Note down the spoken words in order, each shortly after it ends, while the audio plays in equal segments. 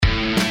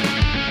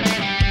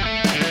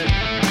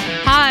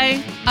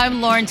I'm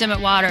Lauren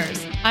Dimmitt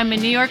Waters. I'm a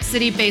New York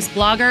City-based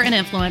blogger and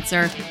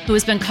influencer who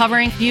has been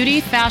covering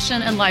beauty,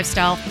 fashion, and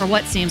lifestyle for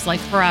what seems like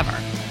forever.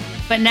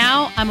 But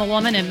now I'm a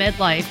woman in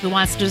midlife who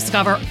wants to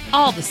discover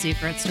all the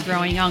secrets to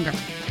growing younger.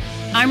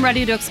 I'm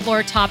ready to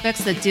explore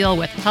topics that deal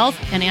with health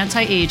and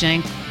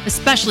anti-aging,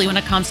 especially when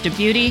it comes to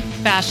beauty,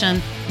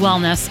 fashion,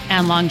 wellness,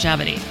 and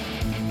longevity.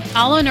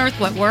 I'll unearth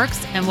what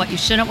works and what you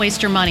shouldn't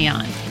waste your money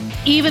on.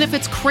 Even if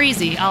it's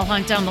crazy, I'll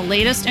hunt down the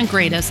latest and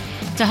greatest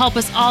to help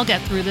us all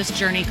get through this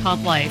journey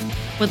called life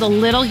with a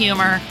little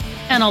humor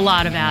and a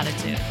lot of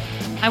attitude.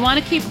 I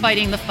want to keep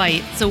fighting the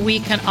fight so we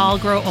can all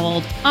grow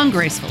old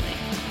ungracefully.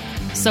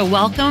 So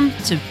welcome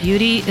to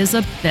Beauty is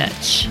a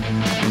Bitch.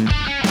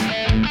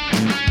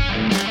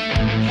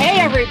 Hey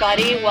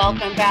everybody,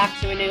 welcome back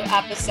to a new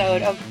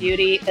episode of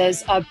Beauty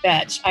is a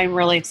Bitch. I'm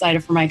really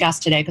excited for my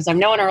guest today because I've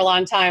known her a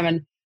long time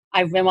and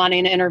I've been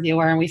wanting to interview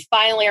her and we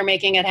finally are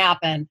making it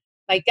happen.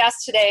 My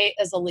guest today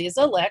is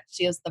Aliza Licht.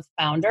 She is the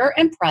founder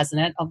and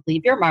president of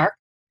Leave Your Mark,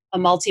 a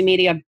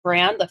multimedia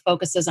brand that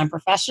focuses on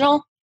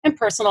professional and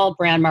personal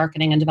brand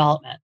marketing and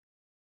development.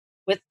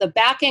 With the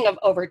backing of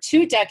over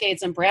 2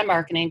 decades in brand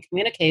marketing,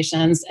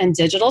 communications, and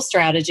digital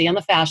strategy in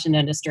the fashion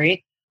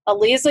industry,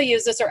 Aliza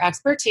uses her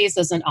expertise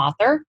as an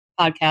author,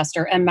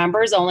 podcaster, and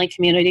members-only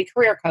community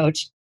career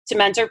coach to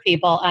mentor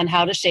people on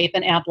how to shape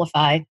and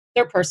amplify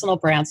their personal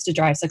brands to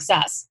drive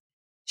success.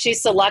 She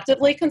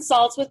selectively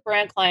consults with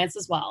brand clients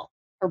as well.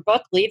 Her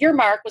book, Leave Your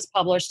Mark, was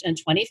published in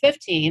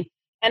 2015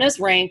 and is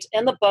ranked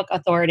in the Book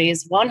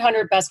Authority's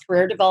 100 Best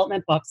Career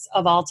Development Books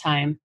of All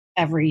Time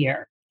every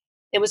year.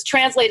 It was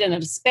translated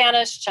into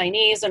Spanish,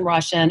 Chinese, and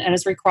Russian and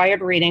is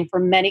required reading for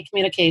many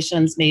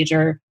communications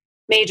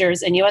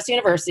majors in U.S.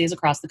 universities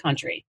across the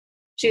country.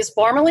 She is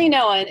formerly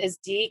known as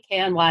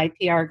DKNY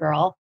PR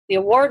Girl, the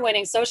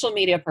award-winning social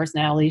media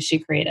personality she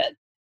created.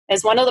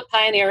 As one of the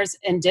pioneers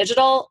in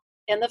digital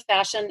in the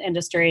fashion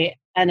industry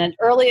and an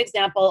early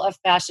example of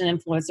fashion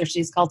influencer,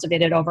 she's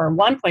cultivated over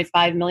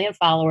 1.5 million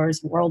followers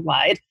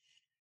worldwide.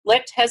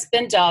 Licht has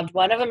been dubbed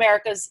one of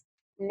America's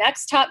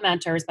next top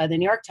mentors by the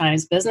New York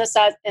Times, Business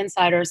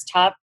Insider's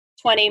top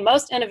 20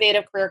 most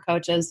innovative career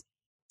coaches,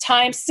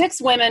 Time's 6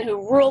 women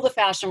who rule the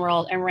fashion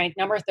world, and ranked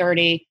number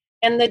 30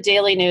 in the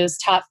Daily News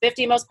top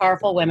 50 most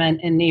powerful women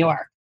in New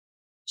York.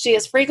 She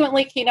is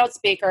frequently keynote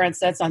speaker and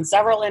sits on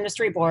several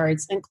industry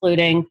boards,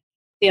 including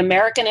the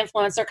American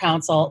Influencer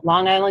Council,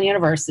 Long Island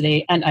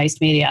University, and ICE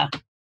Media.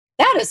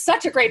 That is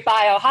such a great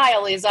bio. Hi,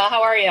 Aliza.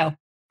 How are you?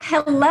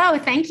 Hello.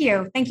 Thank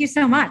you. Thank you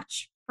so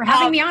much for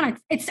having me on.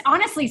 It's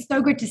honestly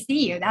so good to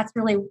see you. That's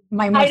really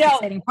my most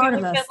exciting part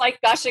of this. We've been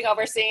like gushing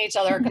over seeing each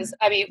other because,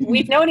 I mean,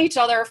 we've known each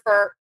other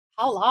for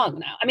how long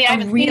now? I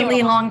mean, a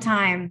really long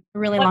time.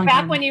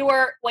 Back when you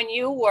were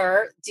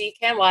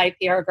DKNY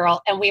PR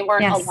Girl, and we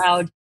weren't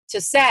allowed to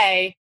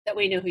say that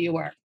we knew who you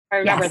were. I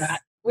remember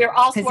that. We were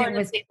all sworn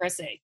to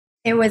secrecy.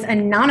 It was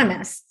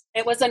anonymous.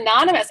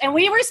 And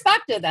we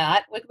respected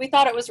that. We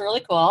thought it was really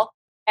cool.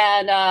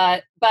 And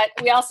but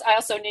I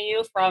also knew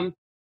you from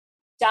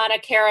Donna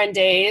Karan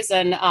days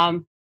and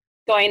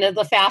going to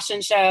the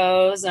fashion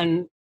shows,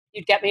 and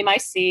you'd get me my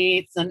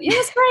seats, and it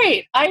was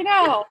great. I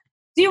know.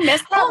 Do you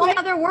miss that? Whole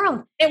other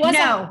world. It was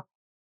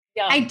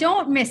I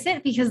don't miss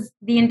it because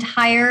the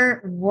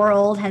entire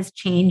world has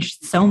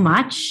changed so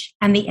much,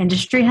 and the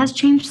industry has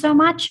changed so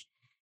much.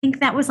 I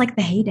think that was like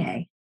the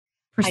heyday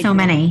for so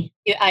many.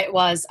 It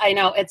was. I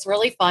know. It's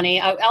really funny.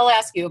 I'll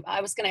ask you.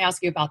 I was going to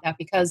ask you about that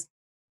because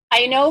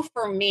I know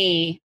for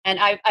me, and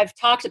I've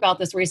talked about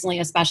this recently,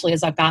 especially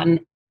as I've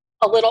gotten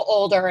a little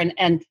older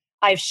and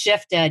I've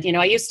shifted. You know,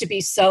 I used to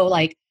be so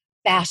like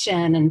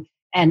fashion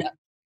and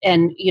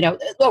you know,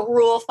 a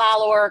rule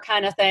follower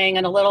kind of thing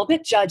and a little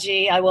bit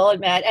judgy, I will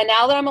admit. And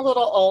now that I'm a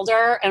little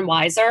older and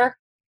wiser,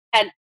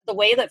 and the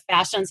way that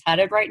fashion's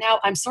headed right now,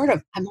 I'm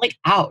like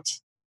out,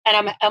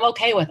 and I'm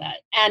okay with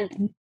it.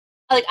 And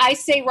like I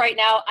say right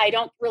now, I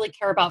don't really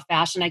care about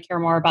fashion. I care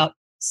more about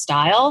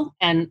style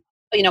and,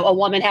 you know, a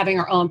woman having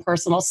her own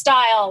personal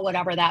style,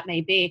 whatever that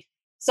may be.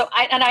 So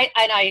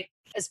I,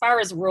 as far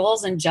as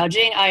rules and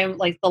judging, I am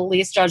like the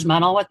least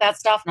judgmental with that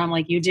stuff. And I'm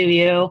like, you do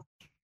you.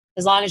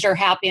 As long as you're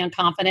happy and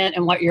confident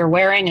in what you're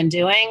wearing and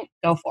doing,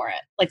 go for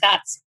it. Like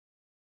that's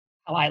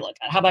how I look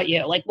at it. How about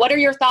you? Like, what are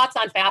your thoughts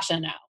on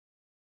fashion now?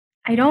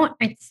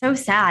 It's so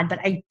sad, but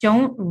I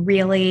don't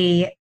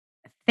really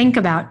think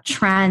about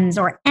trends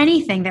or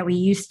anything that we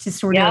used to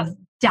sort of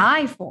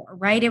die for,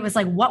 right? It was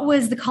like, what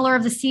was the color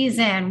of the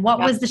season? What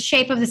was the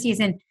shape of the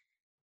season?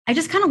 I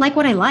just kind of like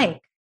what I like.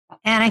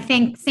 And I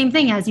think same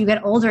thing as you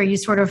get older, you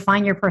sort of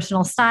find your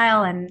personal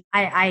style. And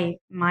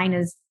mine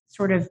has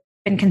sort of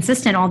been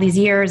consistent all these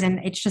years. And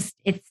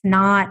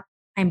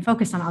I'm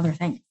focused on other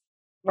things.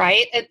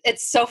 Right.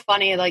 It's so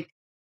funny. Like,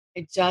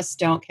 I just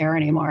don't care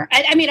anymore.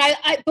 I mean,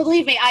 I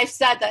believe me, I've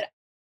said that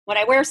when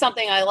I wear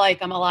something I like,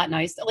 I'm a lot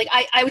nicer. Like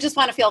I would just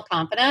want to feel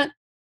confident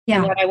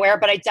in what I wear,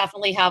 but I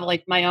definitely have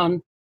like my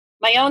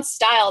own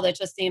style that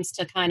just seems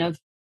to kind of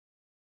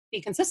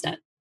be consistent.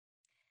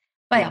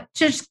 But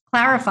to just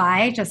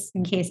clarify, just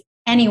in case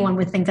anyone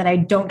would think that I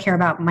don't care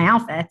about my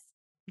outfits,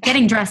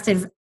 getting dressed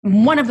is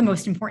one of the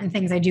most important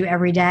things I do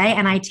every day.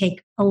 And I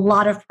take a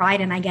lot of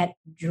pride and I get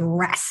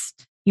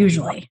dressed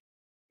usually.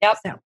 Yep.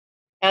 So.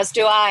 As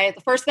do I.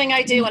 The first thing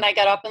I do when I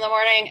get up in the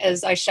morning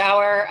is I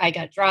shower, I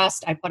get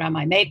dressed, I put on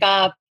my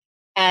makeup.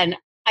 And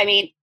I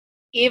mean,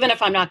 even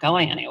if I'm not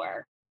going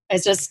anywhere,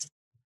 it's just.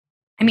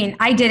 I mean,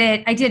 I did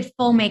it. I did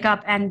full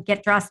makeup and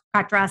got dressed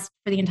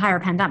for the entire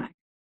pandemic,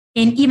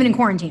 even in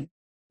quarantine.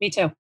 Me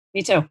too.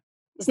 Isn't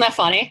that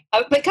funny?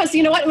 Because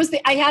you know what?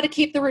 I had to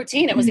keep the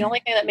routine. It was the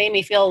only thing that made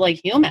me feel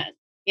like human.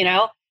 You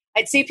know,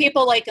 I'd see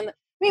people like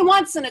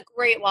once in a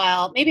great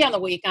while, maybe on the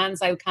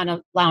weekends, I would kind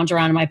of lounge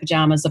around in my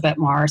pajamas a bit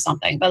more or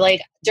something. But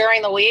like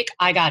during the week,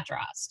 I got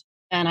dressed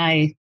and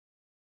I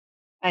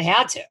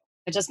had to.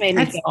 It just made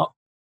me feel.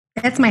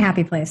 That's my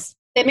happy place.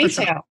 Me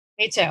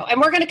too. And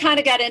we're going to kind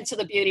of get into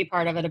the beauty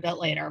part of it a bit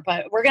later.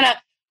 But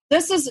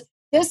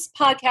this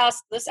podcast,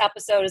 this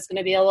episode is going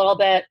to be a little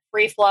bit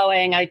free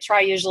flowing. I try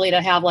usually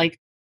to have like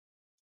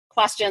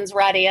questions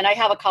ready, and I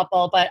have a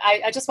couple, but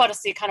I just want to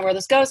see kind of where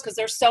this goes because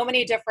there's so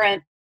many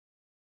different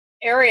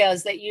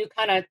areas that you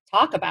kind of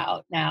talk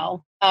about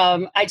now.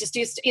 I just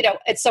used to,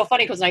 it's so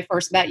funny because when I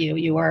first met you,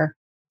 you were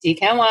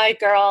DKNY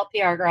girl,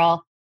 PR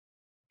girl,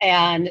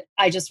 and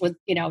I just was,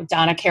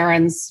 Donna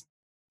Karan's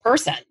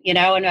person, and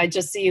I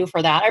just see you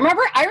for that. I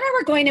remember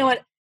going to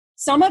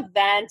some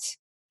event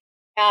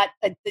at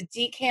the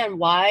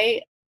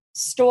DKNY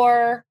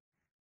store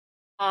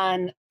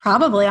on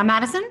probably on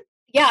Madison.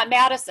 Yeah,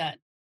 Madison.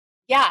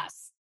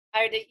 Yes,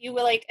 you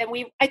were like, and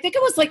I think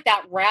it was like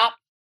that wrap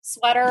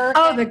sweater.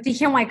 Oh, the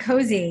DKNY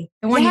cozy,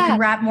 the one you can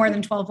wrap more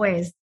than 12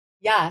 ways.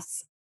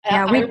 Yes.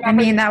 Yeah,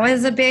 that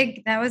was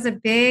a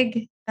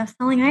big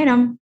best-selling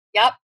item.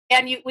 Yep.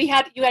 And you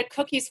had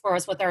cookies for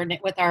us with our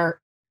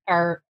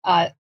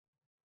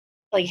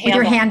like handle. With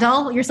your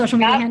handle, your social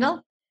media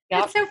handle.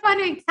 Yep. That's so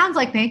funny. Sounds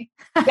like me.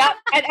 Yep.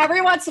 And every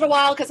once in a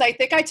while, because I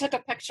think I took a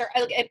picture,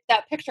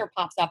 that picture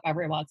pops up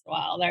every once in a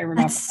while. And I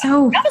remember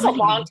that was a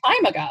long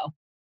time ago.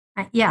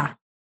 Yeah,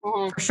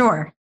 for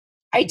sure.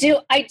 I do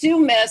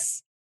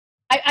miss.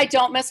 I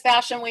don't miss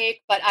Fashion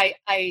Week, but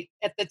I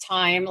at the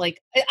time,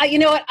 like, you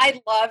know what? I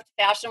loved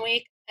Fashion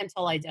Week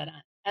until I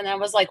didn't. And then it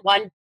was like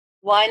one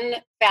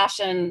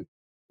Fashion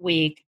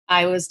Week,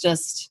 I was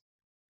just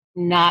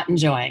not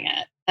enjoying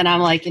it. And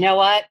I'm like, you know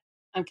what?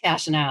 I'm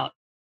cashing out.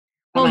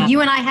 Well, you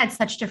and I had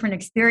such different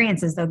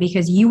experiences, though,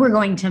 because you were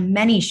going to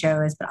many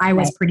shows, but I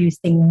was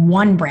producing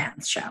one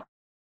brand's show.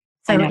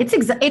 So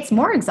it's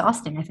more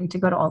exhausting, I think, to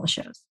go to all the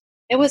shows.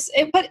 It's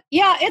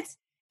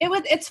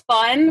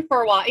fun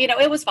for a while.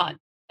 It was fun.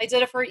 I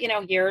did it for,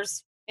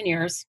 years and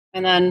years.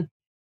 And then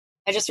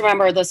I just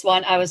remember this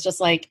one, I was just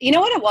like, you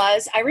know what it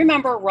was? I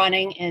remember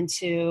running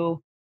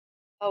into,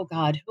 oh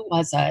God, who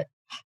was it?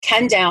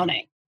 Ken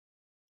Downing.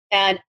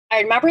 And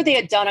I remember they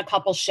had done a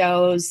couple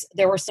shows.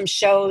 There were some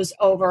shows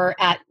over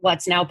at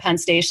what's now Penn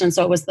Station.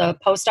 So it was the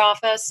post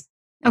office.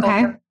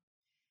 Okay.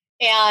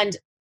 And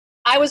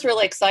I was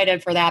really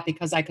excited for that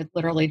because I could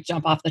literally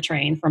jump off the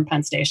train from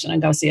Penn Station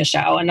and go see a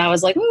show. And I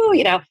was like, ooh,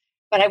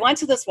 but I went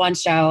to this one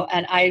show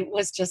and I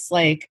was just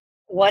like,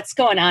 what's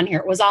going on here?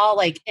 It was all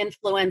like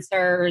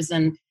influencers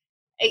and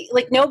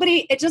like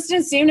nobody, it just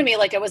didn't seem to me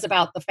like it was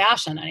about the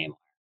fashion anymore.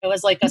 It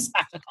was like a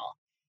spectacle.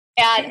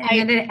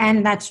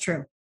 And that's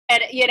true.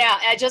 And,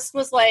 I just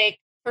was like,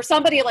 for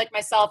somebody like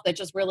myself that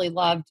just really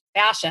loved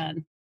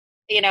fashion,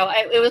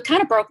 it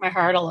kind of broke my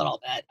heart a little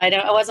bit.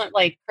 I wasn't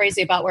like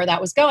crazy about where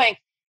that was going.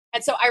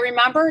 And so I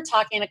remember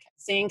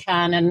seeing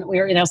Ken and we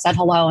were, said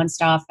hello and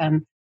stuff.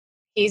 And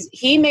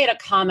he made a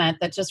comment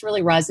that just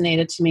really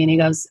resonated to me. And he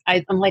goes,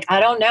 I'm like, I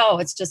don't know.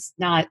 It's just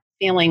not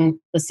feeling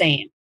the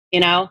same,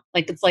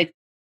 like it's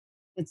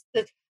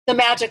the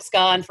magic's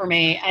gone for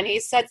me. And he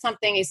said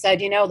something, he said,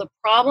 the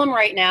problem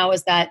right now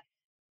is that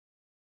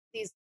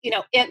these,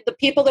 the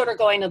people that are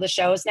going to the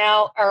shows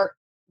now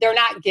they're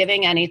not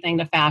giving anything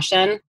to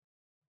fashion.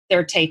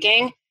 They're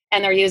taking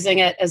and they're using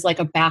it as like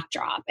a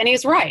backdrop. And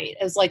he's right.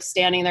 It's like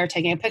standing there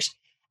taking a picture.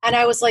 And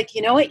I was like,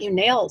 you know what? You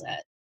nailed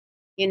it.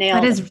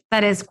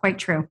 That is quite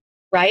true.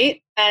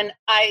 Right. And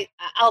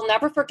I'll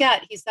never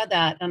forget he said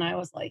that. And I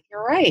was like,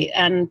 you're right.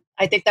 And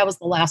I think that was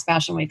the last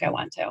Fashion Week I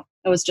went to.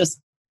 It was just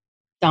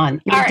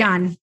done. You're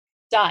done.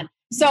 Done.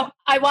 So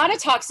I want to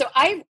talk. So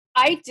I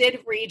did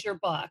read your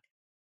book,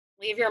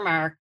 Leave Your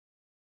Mark,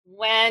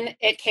 when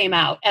it came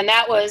out. And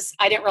that was,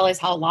 I didn't realize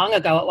how long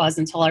ago it was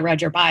until I read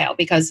your bio,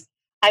 because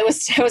I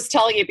was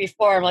telling you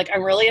before, I'm like,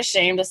 I'm really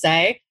ashamed to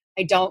say,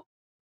 I know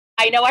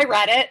I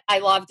read it. I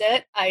loved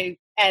it. I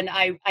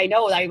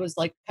know I was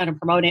like kind of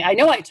promoting. I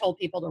know I told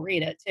people to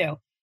read it too.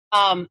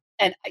 And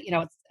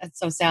it's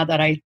so sad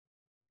that I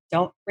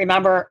don't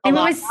remember a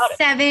lot about it.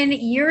 7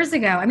 years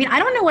ago. I mean, I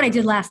don't know what I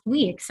did last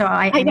week. So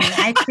I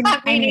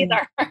couldn't. Me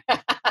neither.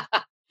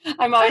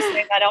 I'm always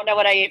saying I don't know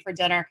what I ate for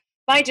dinner.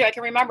 Mind you, I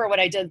can remember what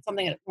I did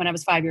something when I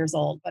was 5 years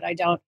old, but I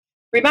don't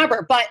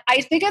remember. But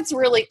I think it's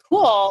really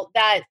cool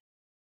that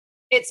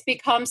it's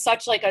become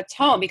such like a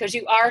tome, because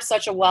you are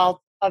such a wealth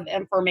of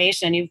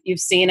information. You've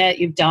seen it,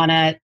 you've done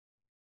it.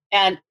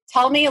 And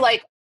tell me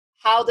like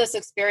how this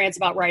experience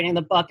about writing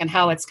the book and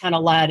how it's kind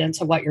of led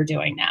into what you're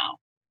doing now.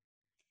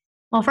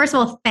 Well, first of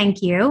all,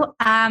 thank you.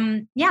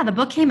 Yeah, the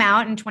book came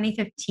out in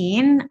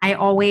 2015. I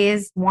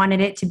always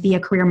wanted it to be a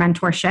career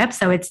mentorship.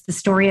 So it's the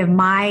story of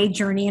my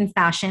journey in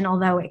fashion,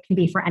 although it can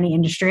be for any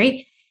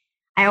industry.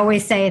 I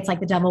always say it's like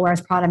the Devil Wears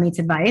Prada meets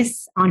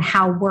advice on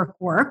how work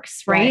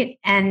works, right?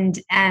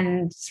 And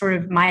sort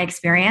of my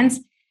experience.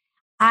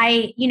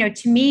 To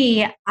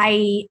me,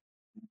 I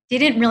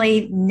didn't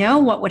really know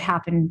what would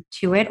happen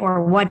to it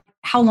or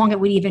how long it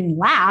would even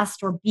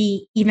last or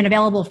be even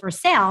available for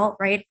sale,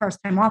 right? First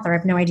time author, I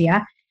have no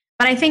idea.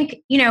 But I think,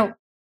 2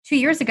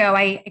 years ago,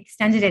 I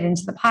extended it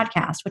into the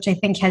podcast, which I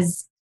think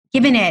has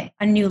given it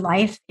a new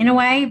life in a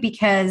way,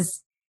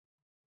 because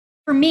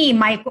for me,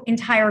 my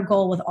entire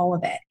goal with all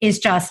of it is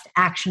just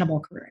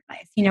actionable career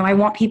advice. I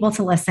want people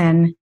to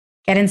listen,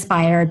 get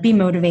inspired, be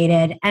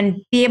motivated,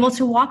 and be able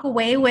to walk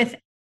away with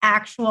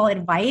actual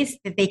advice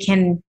that they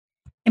can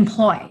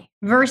employ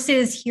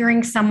versus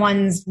hearing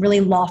someone's really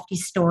lofty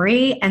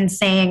story and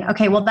saying,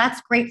 okay, well, that's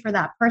great for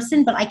that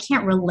person, but I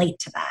can't relate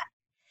to that.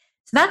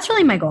 So that's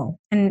really my goal.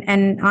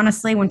 And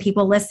honestly, when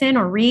people listen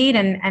or read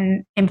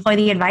and employ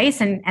the advice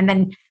and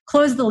then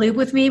close the loop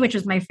with me, which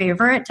is my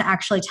favorite, to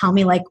actually tell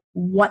me like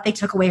what they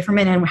took away from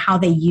it and how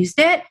they used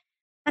it,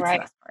 that's the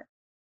best part.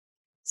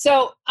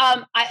 So,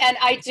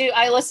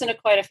 I listen to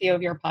quite a few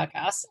of your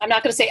podcasts. I'm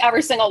not going to say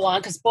every single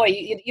one because, boy,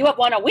 you have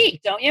one a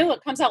week, don't you?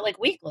 It comes out like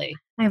weekly.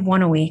 I have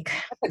one a week.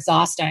 That's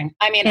exhausting.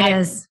 I mean,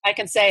 I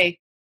can say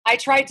I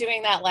tried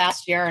doing that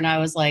last year, and I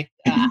was like,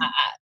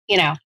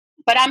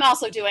 but I'm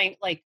also doing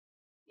like,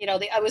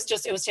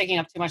 it was taking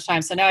up too much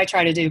time. So now I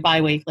try to do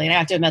bi-weekly, and I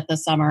have to admit,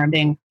 this summer I'm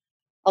being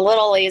a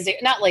little lazy.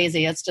 Not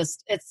lazy. It's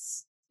just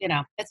it's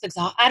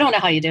exhausting. I don't know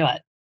how you do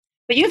it,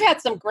 but you've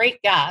had some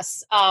great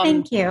guests.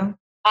 Thank you.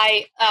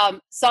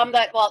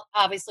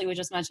 Obviously we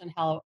just mentioned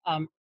Hal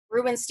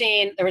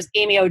Rubinstein. There was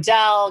Amy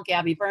Odell,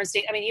 Gabby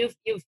Bernstein. I mean, you've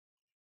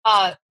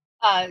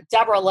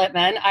Deborah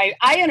Littman.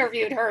 I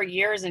interviewed her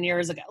years and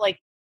years ago, like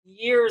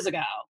years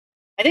ago.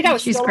 I think I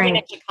was still living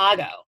in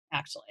Chicago,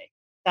 actually.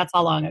 That's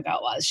how long ago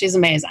it was. She's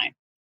amazing.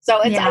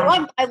 So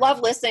I love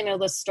listening to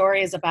the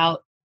stories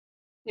about,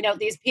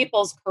 these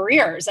people's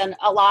careers, and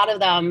a lot of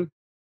them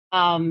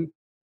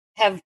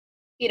have,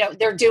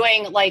 they're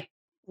doing like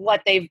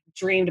what they've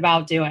dreamed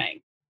about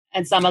doing.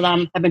 And some of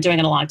them have been doing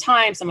it a long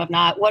time. Some have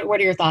not. What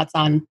are your thoughts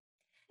on?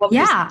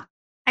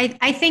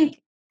 I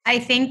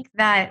think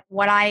that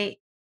what I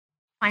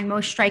find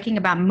most striking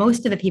about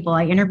most of the people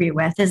I interview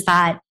with is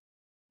that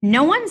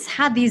no one's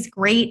had these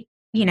great,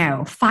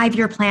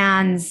 5-year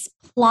plans,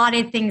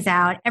 plotted things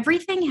out.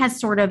 Everything has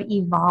sort of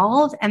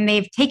evolved and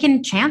they've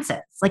taken chances.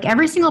 Like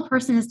every single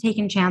person has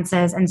taken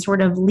chances and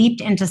sort of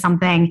leaped into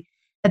something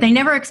that they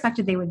never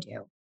expected they would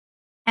do.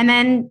 And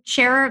then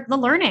share the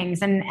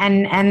learnings and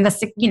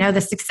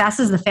the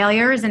successes, the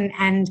failures.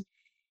 And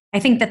I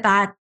think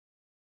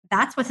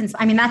that's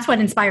what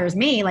inspires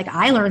me. Like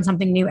I learn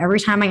something new every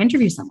time I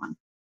interview someone.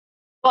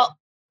 Well,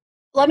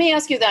 let me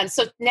ask you then.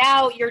 So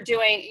now you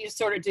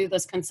sort of do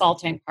this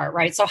consulting part,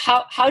 right? So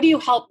how do you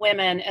help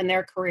women in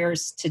their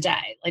careers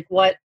today? Like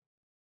what?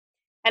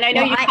 And I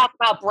know you talk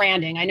about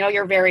branding. I know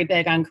you're very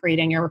big on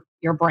creating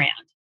your brand.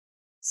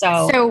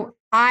 So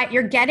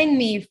you're getting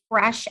me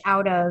fresh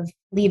out of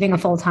leaving a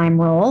full-time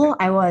role.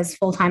 I was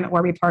full-time at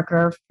Warby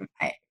Parker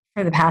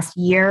for the past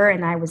year,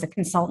 and I was a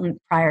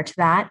consultant prior to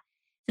that.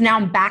 So now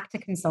I'm back to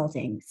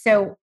consulting.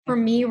 So for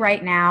me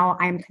right now,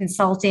 I'm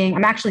consulting.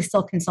 I'm actually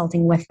still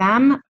consulting with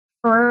them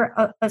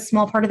for a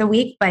small part of the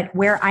week, but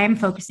where I am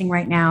focusing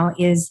right now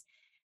is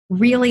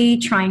really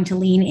trying to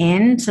lean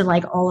into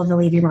like all of the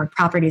Leave Your Mark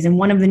properties. And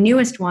one of the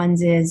newest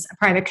ones is a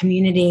private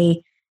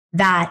community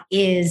that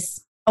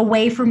is a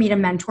way for me to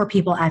mentor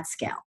people at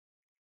scale.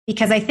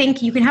 Because I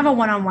think you can have a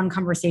one-on-one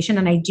conversation,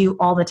 and I do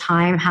all the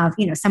time have,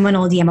 someone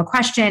will DM a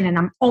question and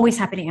I'm always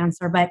happy to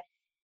answer. But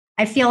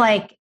I feel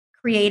like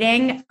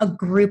creating a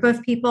group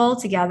of people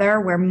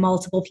together where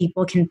multiple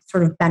people can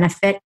sort of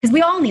benefit, because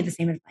we all need the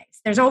same advice.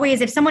 There's always,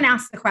 if someone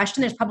asks the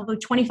question, there's probably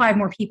 25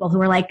 more people who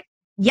are like,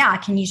 yeah,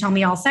 can you tell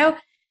me also?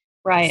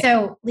 Right.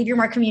 So Leave Your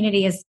Mark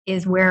community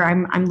is where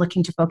I'm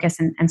looking to focus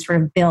and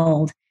sort of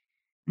build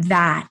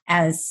that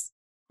as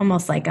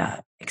almost like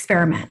a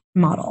experiment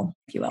model,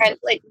 if you will. And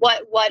like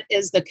what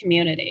is the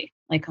community?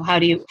 Like how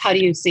do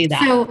you see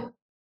that?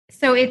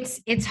 So it's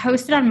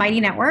hosted on Mighty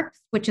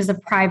Networks, which is a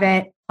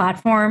private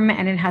platform,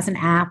 and it has an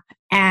app,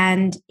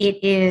 and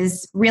it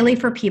is really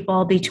for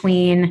people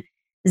between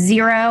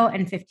 0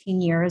 and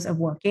 15 years of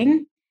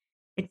working.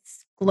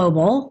 It's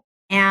global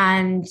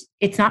and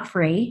it's not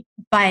free,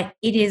 but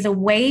it is a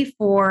way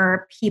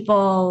for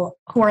people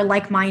who are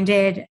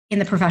like-minded in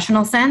the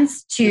professional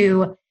sense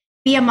to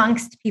be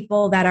amongst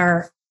people that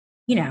are,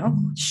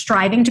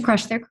 striving to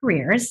crush their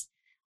careers,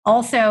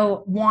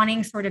 also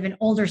wanting sort of an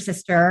older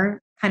sister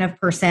kind of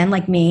person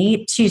like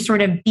me to sort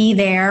of be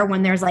there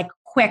when there's like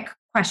quick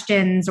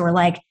questions or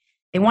like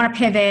they want to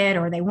pivot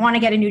or they want to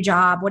get a new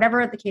job,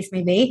 whatever the case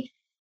may be.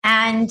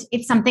 And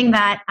it's something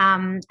that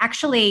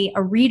actually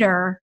a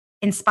reader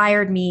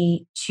inspired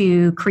me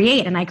to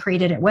create, and I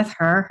created it with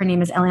her. Her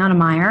name is Eliana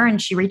Meyer,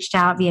 and she reached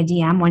out via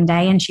DM one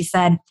day and she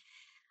said,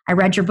 I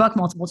read your book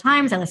multiple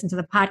times. I listened to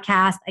the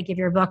podcast. I give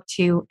your book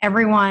to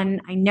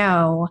everyone I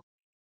know.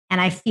 And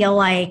I feel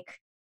like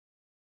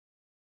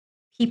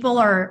people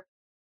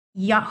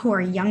who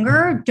are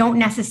younger don't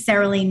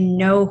necessarily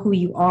know who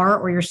you are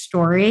or your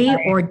story,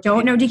 right, or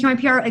don't know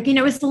DKNY Like,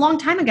 it's a long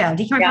time ago.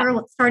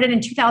 DKNY started in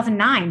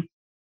 2009.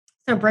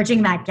 So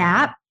bridging that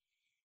gap.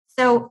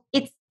 So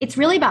it's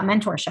really about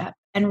mentorship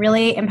and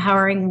really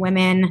empowering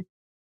women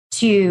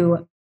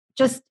to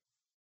just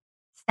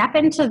step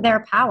into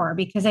their power,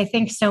 because I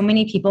think so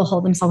many people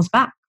hold themselves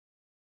back.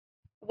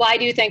 Why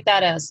do you think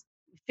that is?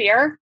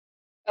 Fear?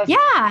 Yeah.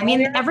 I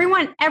mean,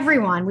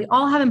 everyone, we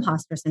all have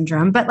imposter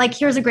syndrome, but like,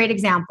 here's a great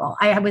example.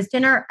 I was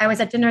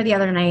at dinner the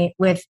other night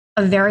with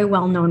a very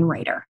well-known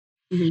writer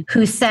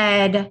who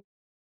said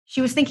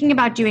she was thinking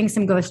about doing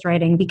some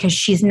ghostwriting because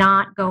she's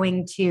not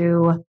going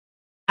to,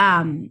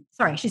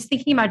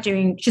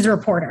 she's a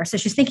reporter. So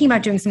she's thinking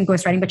about doing some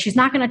ghostwriting, but she's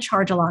not going to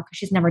charge a lot because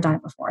she's never done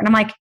it before. And I'm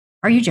like,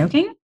 are you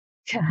joking?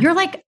 Yeah. You're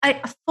like a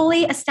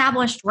fully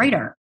established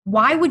writer.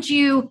 Why do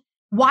you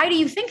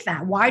think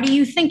that? Why do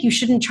you think you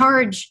shouldn't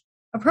charge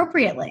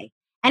appropriately?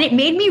 And it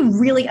made me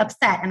really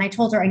upset. And I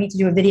told her I need to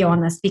do a video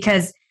on this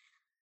because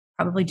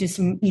probably do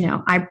some,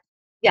 we'll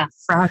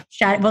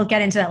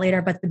get into that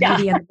later, but the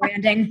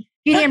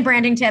beauty and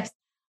branding tips.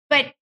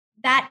 But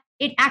that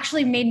it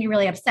actually made me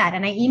really upset.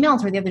 And I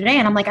emailed her the other day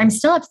and I'm like, I'm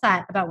still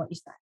upset about what you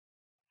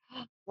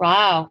said.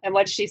 Wow. And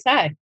what did she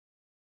say?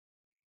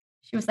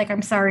 She was like,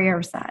 I'm sorry you're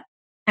upset.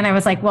 And I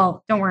was like,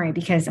 well, don't worry,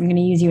 because I'm going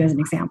to use you as an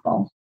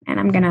example.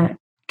 And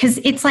because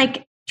it's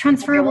like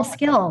transferable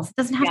skills. It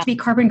doesn't have to be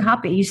carbon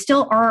copy. You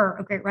still are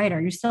a great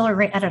writer. You're still a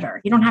great editor.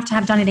 You don't have to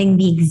have done it in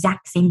the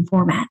exact same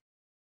format.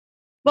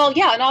 Well,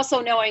 yeah. And also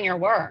knowing your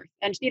worth.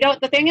 And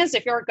the thing is,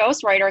 if you're a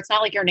ghostwriter, it's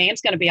not like your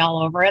name's going to be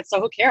all over it.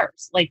 So who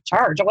cares? Like,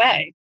 charge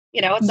away.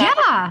 It's not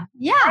I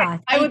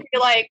would be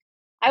like,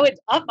 I would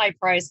up my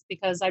price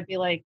because I'd be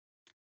like,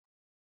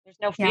 there's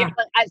no fear.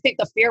 But I think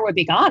the fear would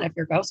be gone if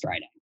you're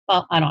ghostwriting.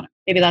 Well, I don't know.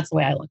 Maybe that's the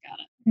way I look at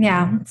it.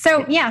 Yeah.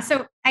 So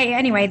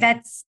anyway,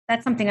 that's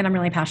something that I'm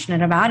really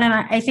passionate about. And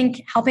I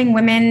think helping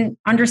women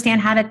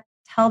understand how to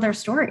tell their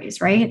stories,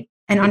 right?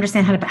 And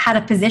understand how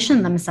to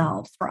position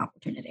themselves for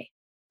opportunity.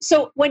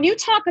 So when you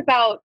talk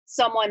about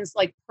someone's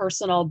like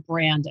personal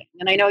branding,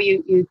 and I know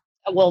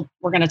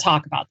we're going to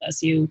talk about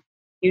this. You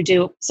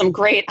do some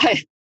great,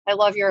 I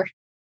love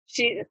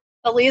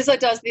Aliza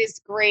does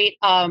these great,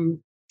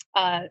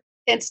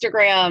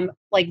 Instagram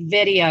like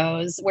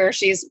videos where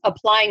she's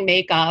applying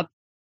makeup,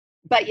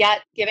 but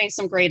yet giving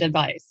some great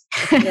advice.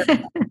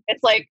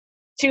 It's like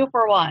 2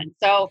 for 1.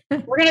 So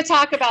we're going to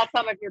talk about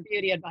some of your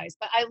beauty advice,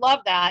 but I love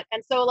that.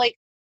 And so like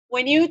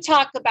when you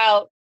talk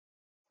about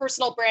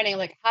personal branding,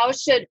 like how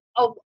should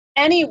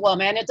any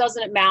woman, it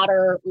doesn't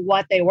matter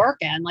what they work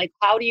in, like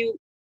how do you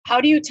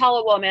tell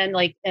a woman,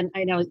 like, and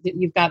I know that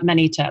you've got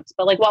many tips,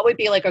 but like what would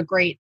be like a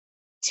great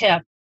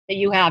tip that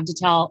you have to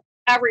tell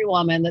every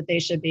woman that they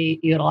should be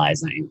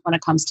utilizing when it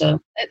comes to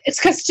it's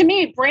because to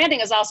me branding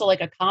is also like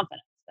a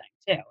confidence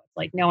thing too. It's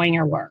like knowing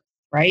your worth,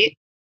 right?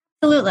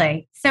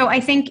 Absolutely. So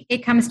I think it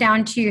comes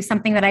down to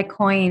something that I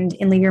coined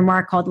in Leave Your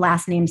Mark called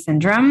last name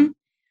syndrome,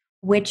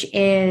 which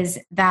is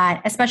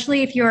that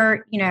especially if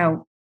you're a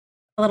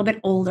little bit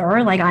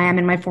older, like I am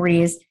in my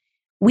 40s,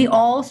 we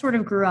all sort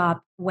of grew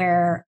up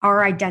where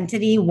our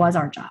identity was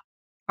our job.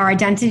 Our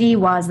identity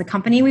was the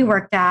company we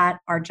worked at,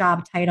 our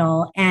job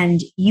title, and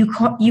you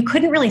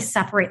couldn't really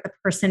separate the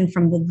person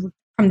from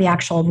the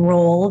actual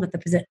role that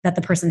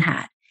the person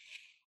had.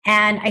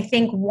 And I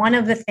think one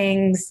of the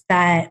things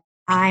that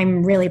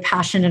I'm really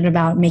passionate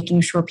about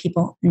making sure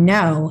people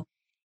know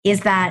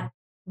is that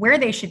where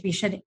they should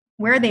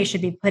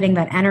be putting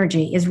that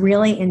energy is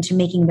really into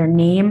making their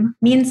name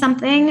mean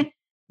something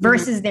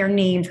versus their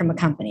name from a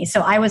company.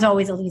 So I was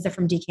always Aliza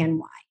from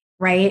DKNY.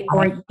 Right?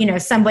 Or,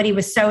 somebody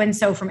was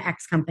so-and-so from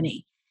X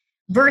company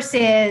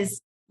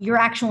versus your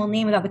actual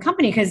name without the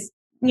company. Because,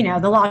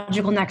 the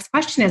logical next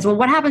question is, well,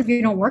 what happens if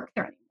you don't work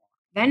there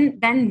anymore?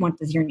 Then what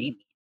does your name mean?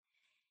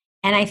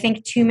 And I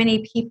think too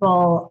many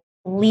people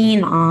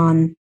lean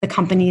on the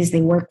companies they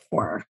work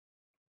for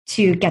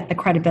to get the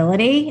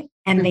credibility,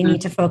 and they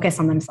need to focus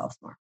on themselves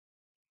more.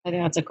 I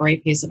think that's a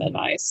great piece of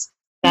advice.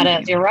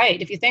 You're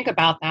right. If you think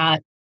about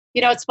that,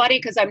 it's funny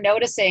because I'm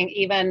noticing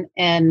even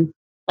in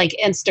like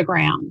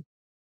Instagram,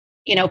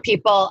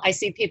 I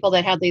see people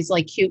that have these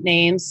like cute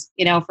names,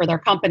 for their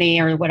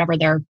company or whatever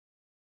their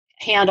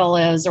handle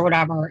is or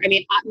whatever. I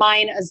mean,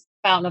 mine is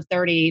Fountain of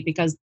 30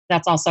 because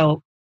that's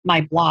also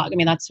my blog. I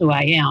mean, that's who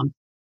I am.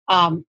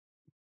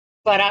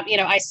 But I'm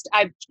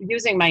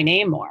using my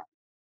name more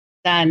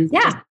than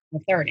just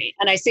 30.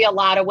 And I see a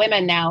lot of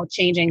women now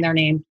changing their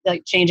name,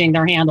 like changing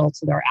their handle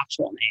to their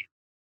actual name.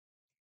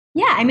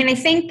 Yeah. I mean, I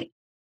think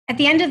at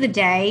the end of the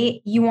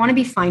day, you want to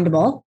be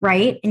findable,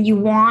 right? And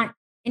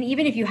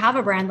even if you have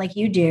a brand like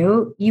you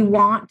do, you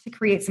want to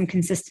create some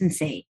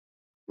consistency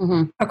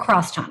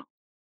across channel.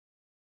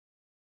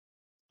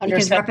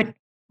 Because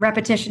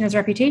repetition is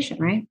reputation,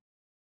 right?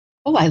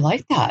 Oh, I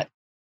like that.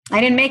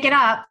 I didn't make it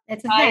up.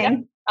 It's a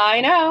thing.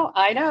 I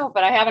know,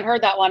 but I haven't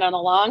heard that one in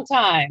a long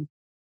time.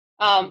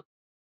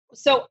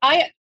 So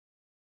I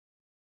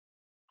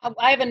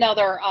have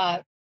another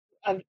a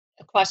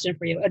question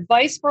for you.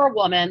 Advice for a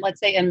woman, let's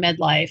say in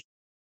midlife,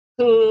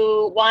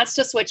 who wants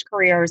to switch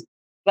careers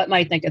but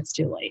might think it's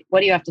too late. What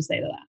do you have to say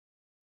to that?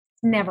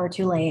 Never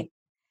too late.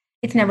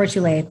 It's never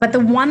too late. But the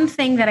one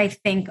thing that I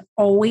think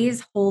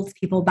always holds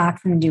people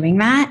back from doing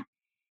that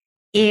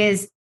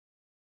is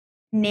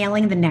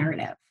nailing the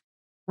narrative,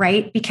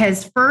 right?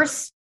 Because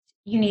first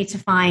you need to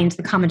find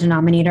the common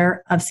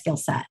denominator of skill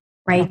set,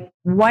 right?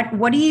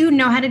 What do you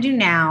know how to do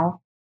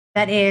now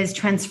that is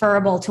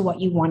transferable to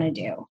what you want to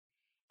do?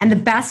 And the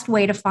best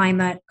way to find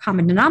that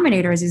common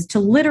denominators is to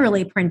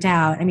literally print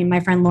out. I mean, my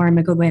friend Lauren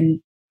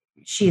McGoodwin,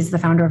 she's the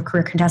founder of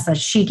Career Contessa.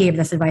 She gave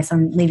this advice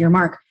on Leave Your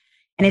Mark.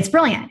 And it's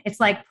brilliant. It's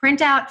like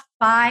print out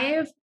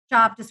 5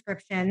 job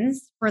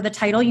descriptions for the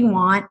title you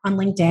want on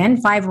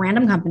LinkedIn, 5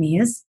 random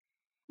companies,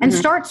 and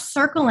start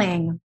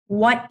circling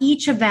what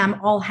each of them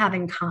all have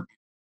in common,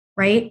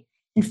 right?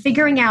 And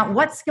figuring out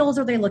what skills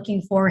are they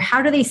looking for?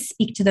 How do they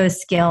speak to those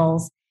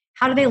skills?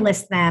 How do they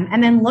list them?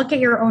 And then look at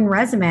your own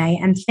resume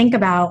and think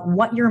about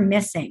what you're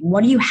missing.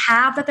 What do you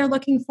have that they're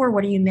looking for?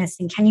 What are you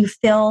missing? Can you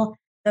fill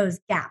those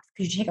gaps?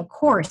 Because you take a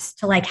course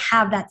to like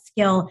have that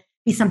skill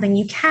be something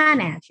you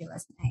can add to your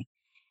resume.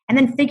 And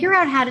then figure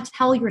out how to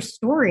tell your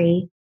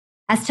story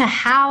as to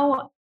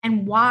how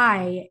and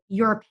why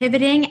you're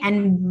pivoting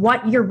and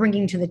what you're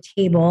bringing to the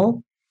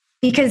table.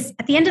 Because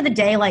at the end of the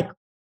day, like,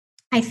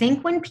 I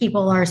think when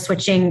people are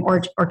switching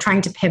or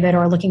trying to pivot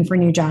or looking for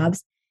new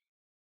jobs,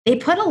 they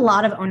put a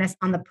lot of onus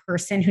on the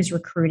person who's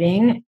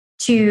recruiting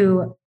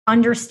to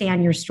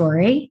understand your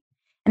story.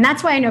 And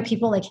that's why I know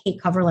people like hate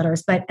cover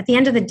letters. But at the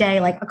end of the day,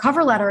 like a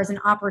cover letter is an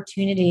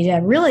opportunity to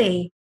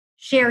really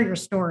share your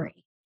story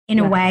in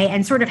a way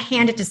and sort of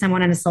hand it to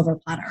someone on a silver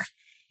platter.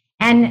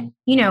 And,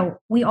 you know,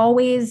 we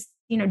always,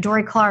 you know,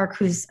 Dory Clark,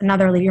 who's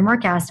another Leave Your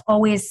Mark guest,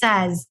 always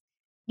says,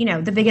 you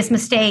know, the biggest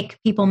mistake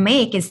people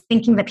make is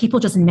thinking that people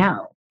just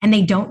know, and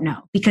they don't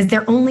know because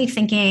they're only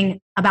thinking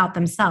about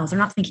themselves. They're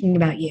not thinking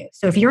about you.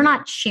 So if you're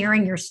not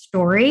sharing your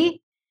story,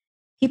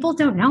 people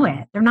don't know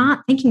it. They're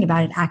not thinking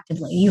about it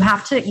actively. You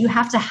have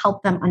to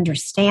help them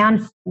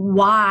understand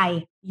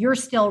why you're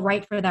still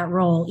right for that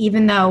role,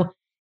 even though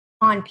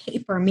on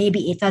paper,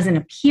 maybe it doesn't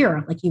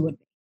appear like you would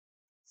be.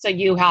 So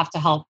you have to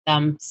help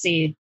them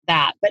see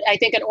that. But I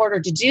think in order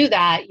to do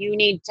that, you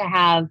need to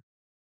have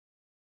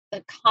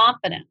the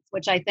confidence,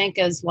 which I think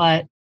is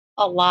what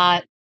a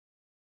lot,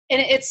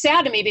 and it's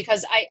sad to me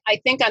because I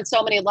think on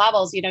so many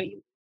levels, you know,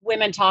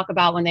 women talk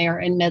about when they are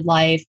in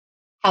midlife,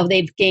 how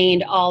they've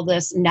gained all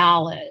this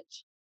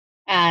knowledge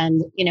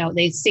and, you know,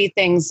 they see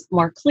things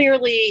more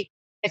clearly,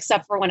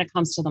 except for when it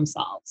comes to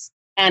themselves.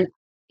 And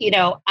you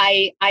know,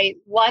 I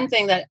one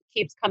thing that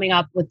keeps coming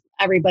up with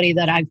everybody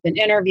that I've been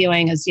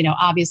interviewing is, you know,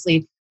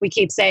 obviously we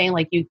keep saying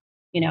like you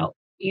know,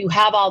 you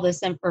have all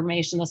this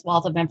information, this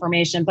wealth of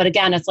information, but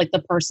again, it's like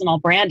the personal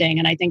branding.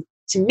 And I think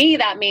to me,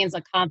 that means a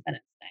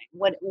confidence thing.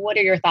 What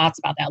are your thoughts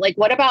about that? Like,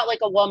 what about like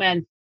a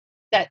woman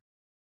that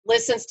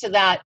listens to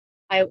that?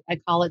 I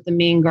call it the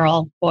mean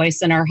girl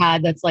voice in her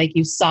head. That's like,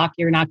 you suck.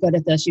 You're not good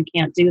at this. You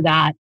can't do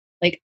that.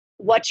 Like,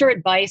 what's your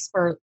advice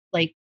for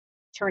like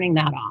turning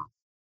that off?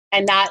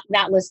 And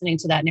not listening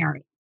to that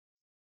narrative?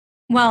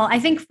 Well, I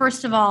think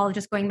first of all,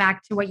 just going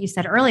back to what you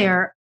said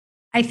earlier,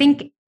 I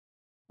think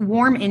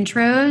warm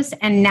intros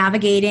and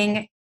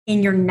navigating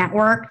in your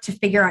network to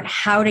figure out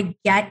how to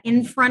get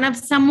in front of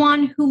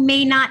someone who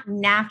may not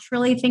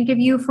naturally think of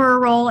you for a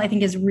role, I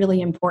think is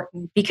really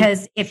important.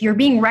 Because if you're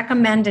being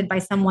recommended by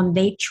someone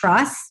they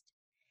trust,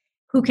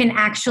 who can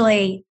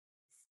actually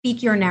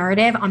speak your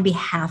narrative on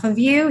behalf of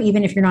you,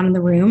 even if you're not in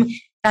the room,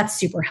 that's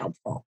super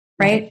helpful,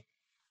 right?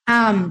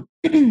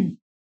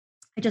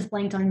 I just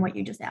blanked on what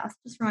you just asked.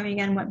 Just remind me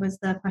again, what was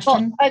the question?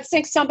 Well, I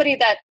think somebody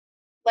that,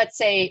 let's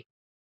say,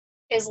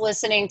 is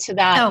listening to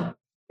that,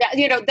 that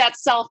you know, that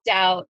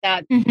self-doubt,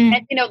 that,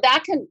 and, you know,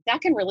 that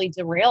can really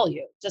derail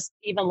you, just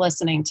even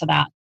listening to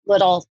that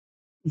little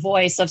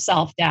voice of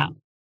self-doubt.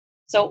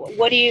 So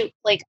what do you,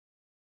 like,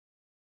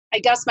 I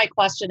guess my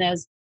question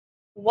is,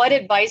 what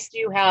advice do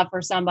you have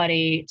for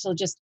somebody to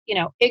just, you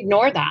know,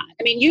 ignore that?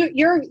 I mean,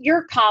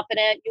 you're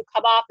confident, you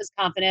come off as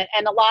confident,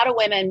 and a lot of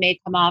women may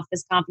come off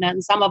as confident,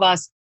 and some of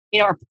us, you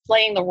know, are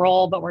playing the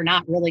role, but we're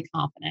not really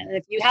confident. And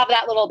if you have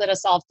that little bit of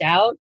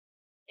self-doubt,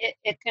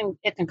 it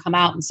can come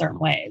out in certain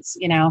ways,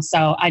 you know?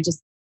 So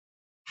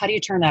how do you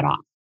turn that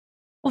off?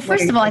 Well,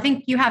 first of all, I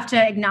think you have to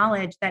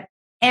acknowledge that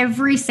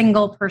every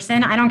single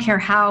person, I don't care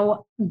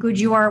how good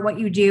you are at what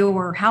you do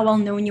or how well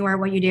known you are at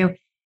what you do,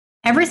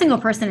 every single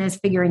person is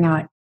figuring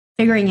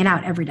it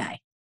out every day.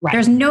 Right.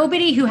 There's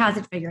nobody who has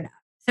it figured out.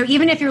 So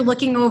even if you're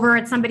looking over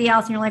at somebody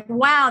else and you're like,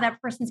 wow,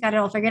 that person's got it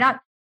all figured out.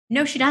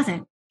 No, she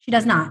doesn't. She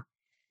does not.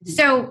 Mm-hmm.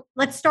 So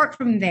let's start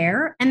from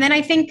there. And then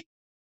I think,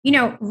 you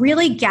know,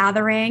 really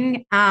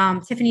gathering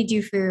Tiffany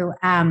Dufu,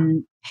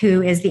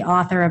 who is the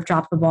author of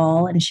Drop the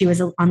Ball, and she was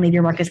on Leave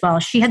Your Mark as well.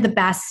 She had the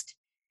best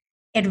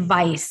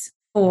advice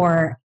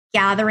for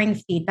gathering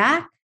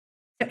feedback.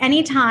 So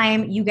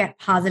anytime you get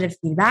positive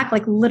feedback,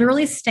 like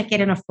literally stick it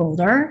in a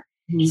folder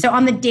Mm-hmm. So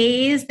on the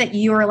days that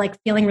you are like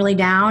feeling really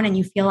down and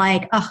you feel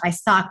like, oh, I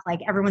suck, like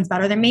everyone's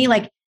better than me,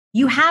 like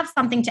you have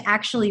something to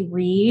actually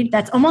read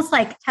that's almost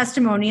like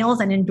testimonials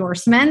and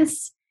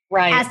endorsements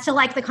as to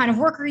like the kind of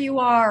worker you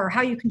are or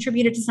how you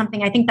contributed to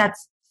something. I think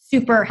that's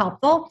super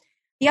helpful.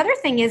 The other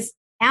thing is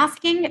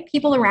asking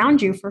people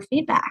around you for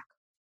feedback.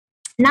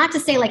 Not to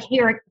say like,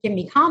 here, give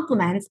me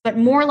compliments, but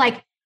more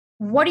like,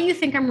 what do you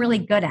think I'm really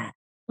good at?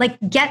 Like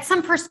get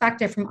some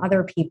perspective from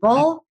other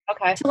people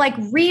to like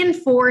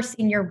reinforce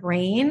in your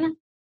brain,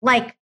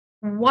 like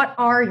what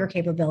are your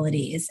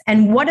capabilities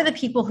and what are the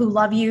people who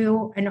love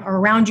you and are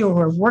around you or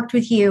who have worked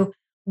with you?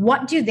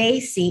 What do they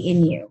see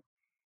in you?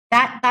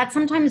 That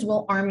sometimes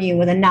will arm you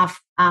with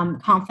enough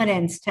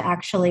confidence to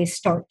actually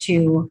start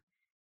to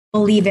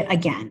believe it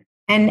again.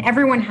 And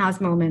everyone has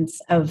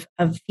moments of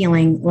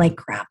feeling like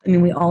crap. I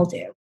mean, we all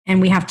do.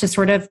 And we have to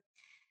sort of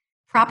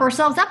prop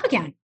ourselves up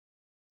again.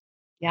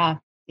 Yeah.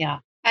 Yeah.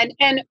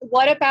 And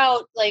what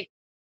about like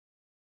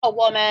a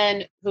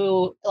woman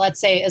who, let's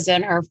say, is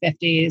in her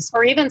 50s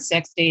or even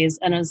 60s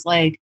and is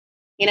like,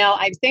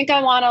 I think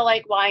I want to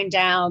like wind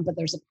down, but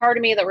there's a part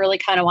of me that really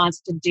kind of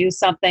wants to do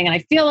something. And I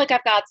feel like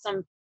I've got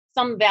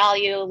some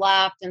value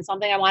left and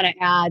something I want to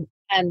add.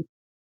 And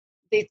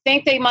they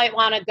think they might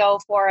want to go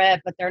for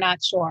it, but they're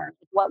not sure.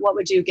 What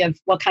would you give?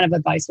 What kind of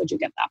advice would you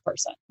give that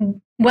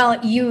person?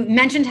 Well, you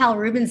mentioned Hal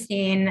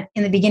Rubinstein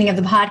in the beginning of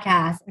the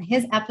podcast. In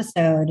his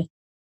episode,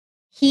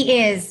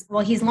 he's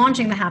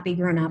launching the Happy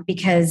Grown Up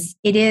because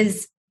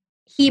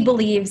he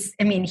believes,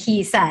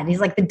 he said, he's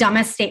like, the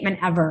dumbest statement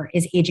ever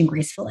is aging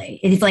gracefully.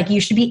 He's like, you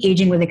should be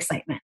aging with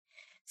excitement.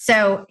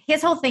 So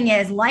his whole thing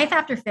is life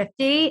after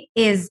 50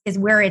 is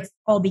where it's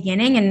all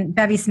beginning. And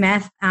Bevy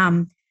Smith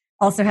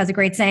also has a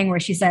great saying where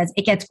she says,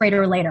 it gets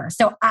greater later.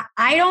 So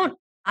I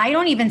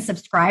don't even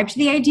subscribe to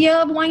the idea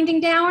of winding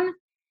down.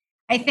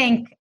 I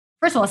think,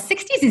 first of all,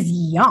 60s is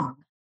young.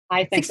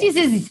 I think 60s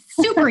is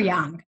super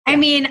young. Yeah. I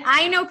mean,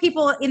 I know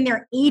people in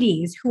their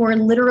 80s who are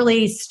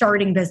literally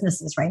starting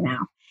businesses right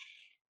now.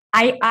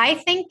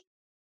 I think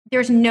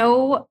there's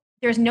no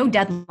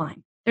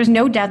deadline. There's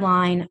no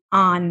deadline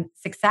on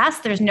success.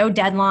 There's no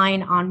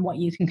deadline on what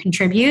you can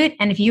contribute.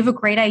 And if you have a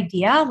great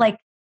idea, like,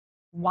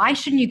 why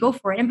shouldn't you go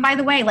for it? And by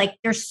the way, like,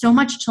 there's so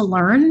much to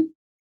learn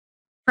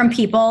from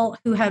people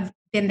who have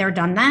been there,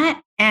 done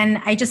that.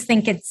 And I just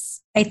think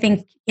I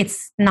think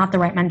it's not the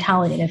right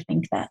mentality to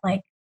think that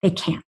like they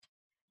can't.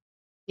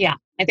 Yeah.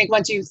 I think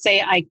once you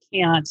say I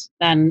can't,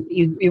 then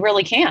you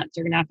really can't.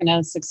 You're not going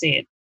to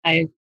succeed.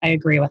 I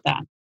agree with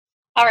that.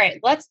 All right,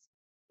 let's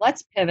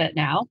pivot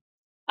now.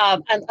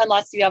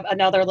 Unless you have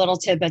another little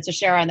tidbit to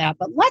share on that,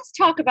 but let's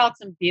talk about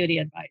some beauty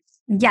advice.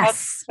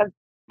 Yes.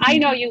 I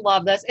know you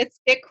love this.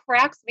 It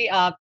cracks me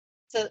up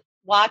to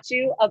watch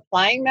you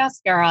applying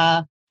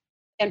mascara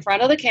in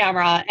front of the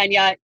camera, and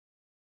yet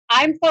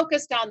I'm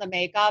focused on the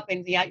makeup,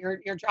 and yet you're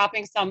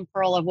dropping some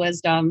pearl of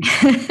wisdom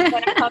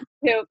when it comes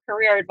to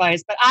career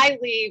advice. But I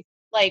leave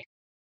like,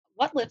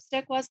 what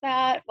lipstick was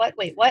that? What?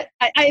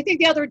 I think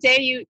the other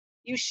day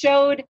you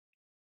showed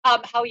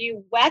how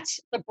you wet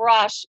the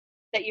brush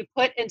that you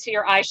put into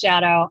your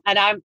eyeshadow,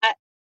 but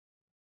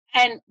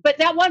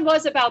that one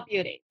was about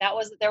beauty.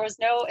 There was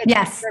no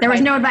advice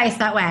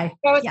that way.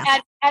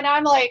 Yes. And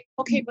I'm like,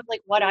 okay, but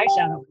like, what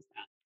eyeshadow was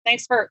that?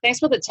 Thanks for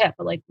the tip.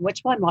 But like, which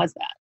one was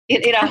that?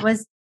 It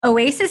was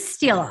Oasis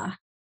Stila.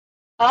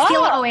 Oh.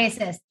 Stila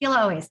Oasis.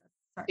 Sorry.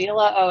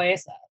 Stila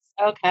Oasis.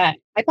 Okay,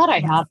 I thought I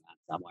had that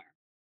somewhere.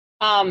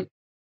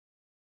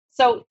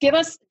 So give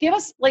us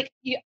like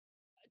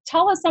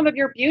tell us some of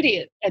your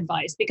beauty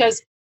advice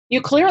because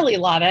you clearly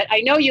love it.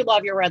 I know you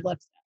love your red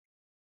lipstick.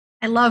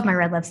 I love my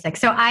red lipstick.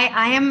 So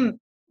I am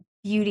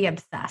beauty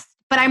obsessed,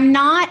 but I'm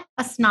not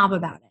a snob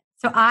about it.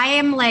 So I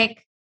am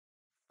like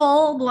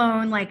full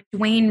blown like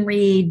Dwayne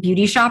Reed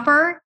beauty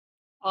shopper.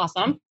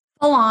 Awesome.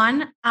 Full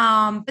on.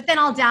 But then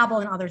I'll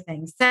dabble in other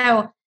things.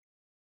 So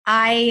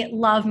I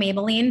love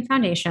Maybelline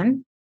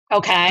foundation.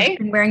 Okay. I've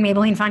been wearing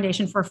Maybelline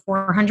foundation for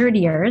 400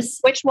 years.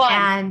 Which one?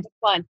 And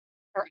which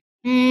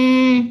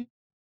one?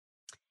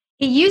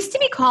 It used to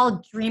be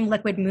called Dream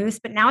Liquid Mousse,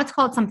 but now it's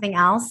called something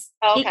else.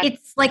 Oh, okay.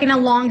 It's like in a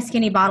long,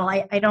 skinny bottle.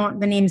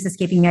 The name's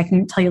escaping me. I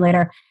can tell you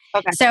later.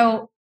 Okay.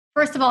 So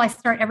first of all, I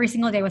start every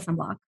single day with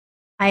sunblock.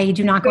 I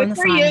do not go in the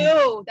sun. Good for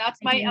you. That's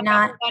my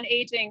number one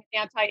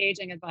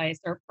anti-aging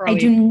advice. I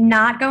do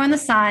not go in the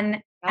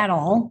sun at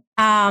all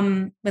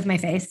with my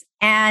face.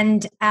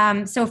 And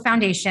so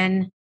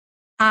foundation,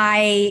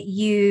 I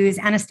use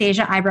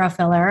Anastasia eyebrow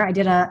filler. I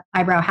did a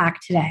eyebrow hack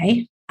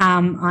today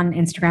on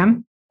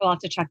Instagram. We'll have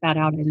to check that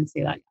out. I didn't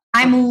see that yet.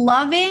 I'm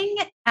loving,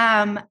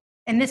 and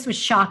this was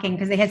shocking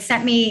because they had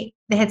sent me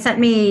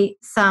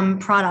some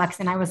products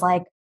and I was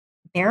like,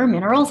 Bare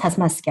Minerals has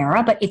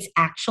mascara, but it's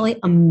actually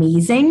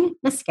amazing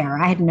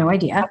mascara. I had no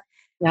idea.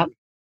 Yep.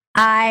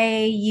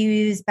 I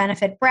use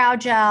Benefit Brow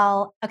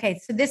Gel. Okay,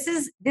 so this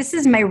is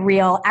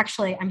my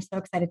actually, I'm so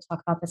excited to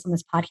talk about this on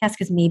this podcast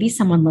because maybe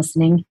someone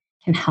listening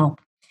can help.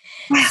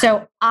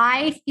 So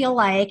I feel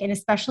like, and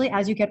especially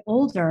as you get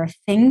older,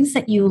 things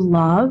that you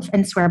love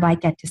and swear by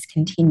get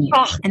discontinued.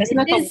 Oh, and this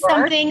is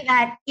something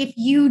that if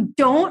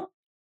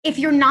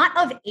you're not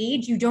of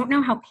age, you don't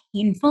know how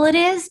painful it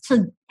is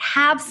to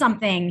have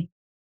something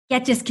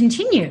get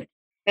discontinued.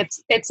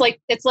 It's like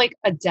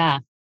a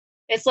death.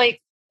 It's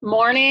like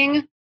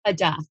mourning a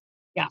death.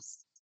 Yes.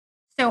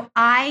 So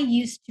I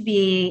used to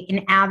be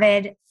an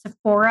avid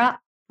Sephora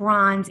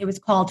bronze. It was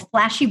called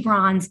Flashy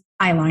Bronze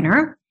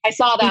eyeliner. I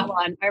saw that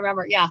one. I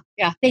remember. Yeah.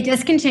 Yeah. They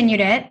discontinued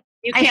it.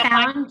 You can't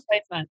find a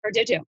replacement. Or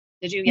did you?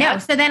 Did you? No.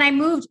 So then I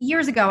moved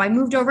years ago. I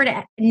moved over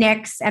to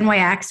NYX,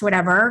 NYX,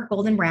 whatever,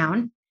 golden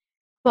brown,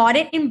 bought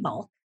it in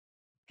bulk.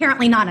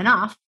 Apparently not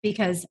enough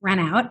because ran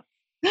out.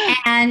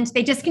 And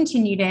they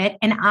discontinued it.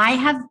 And I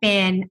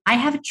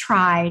have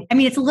tried, I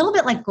mean, it's a little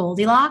bit like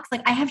Goldilocks.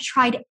 Like I have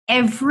tried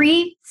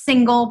every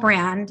single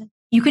brand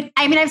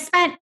I've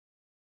spent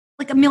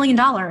like $1 million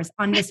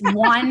on this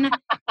one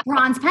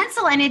bronze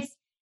pencil, and it's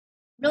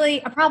really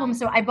a problem.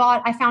 So I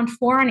found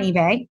 4 on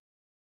eBay.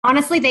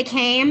 Honestly, they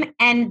came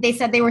and they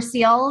said they were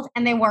sealed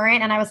and they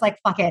weren't. And I was like,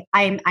 fuck it.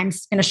 I'm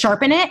just going to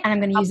sharpen it and I'm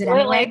going to use it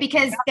anyway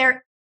because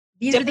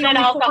these are the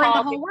only 4 in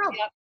the whole world.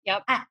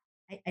 Yep.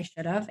 I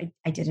should have.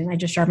 I didn't. I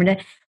just sharpened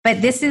it.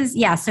 But this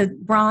is, so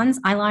bronze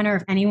eyeliner.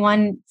 If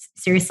anyone,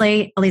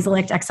 seriously, Aliza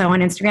Licht XO on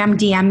Instagram,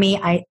 DM me.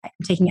 I'm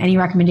taking any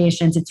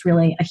recommendations. It's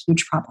really a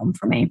huge problem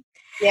for me.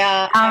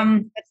 Yeah.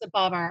 It's a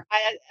bummer.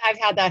 I've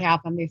had that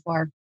happen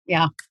before.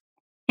 Yeah.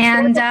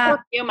 And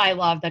perfume I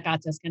love that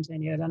got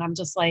discontinued. And I'm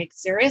just like,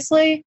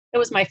 seriously? It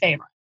was my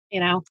favorite,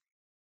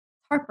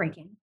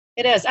 Heartbreaking.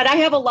 It is. And I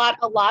have a lot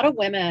of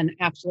women,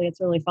 actually,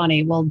 it's really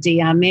funny, will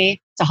DM me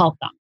to help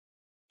them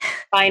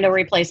find a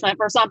replacement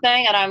for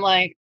something. And I'm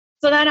like,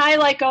 so then I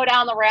like go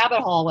down the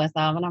rabbit hole with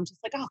them and I'm just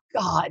like, oh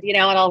God, and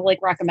I'll like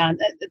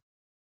recommend it.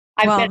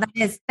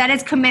 That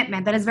is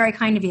commitment. That is very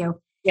kind of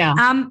you. Yeah.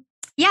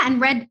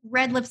 And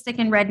red lipstick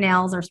and red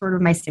nails are sort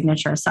of my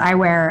signature. So I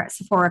wear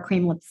Sephora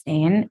cream lip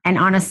stain. And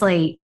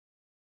honestly,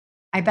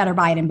 I better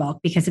buy it in bulk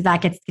because if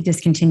that gets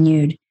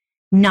discontinued,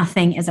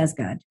 nothing is as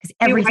good because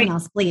everything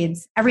else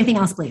bleeds. Everything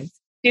else bleeds.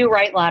 Do you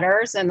write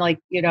letters and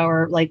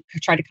or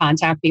try to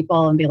contact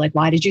people and be like,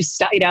 why did you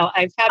stop?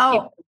 I've had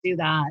people do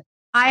that.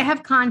 I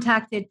have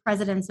contacted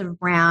presidents of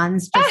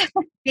brands just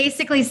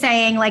basically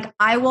saying like,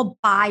 I will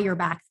buy your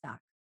backstock.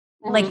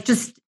 Mm-hmm. Like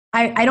just,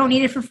 I don't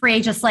need it for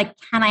free. Just like,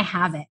 can I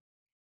have it?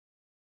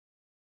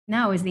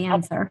 No is the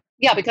answer.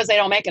 Yeah, because they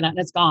don't make it and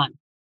it's gone.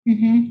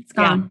 Mm-hmm. It's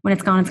gone. Yeah. When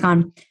it's gone, it's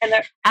gone.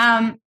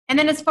 And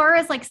then as far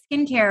as like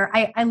skincare,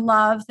 I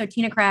love, so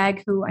Tina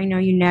Craig, who I know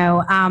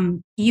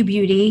U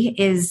Beauty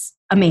is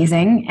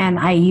amazing. And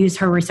I use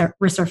her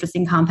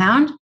resurfacing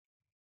compound,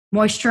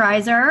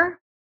 moisturizer,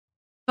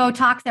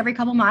 Botox every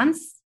couple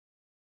months.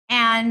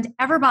 And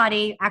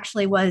Everbody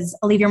actually was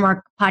a Leave Your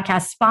Mark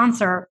podcast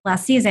sponsor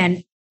last season.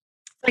 So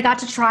I got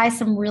to try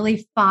some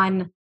really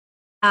fun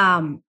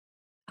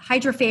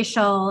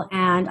hydrofacial,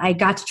 and I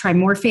got to try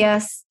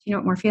Morpheus. Do you know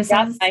what Morpheus is?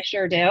 Yes, I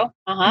sure do.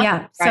 Uh-huh.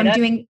 Yeah. So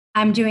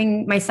I'm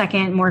doing my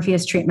second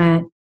Morpheus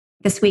treatment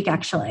this week,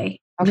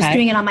 actually. I'm just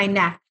doing it on my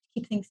neck.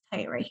 Keep things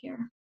tight right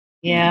here.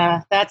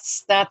 Yeah,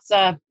 that's my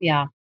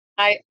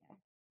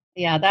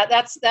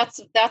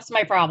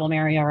problem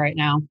area right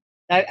now.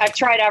 I've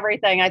tried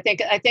everything. I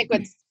think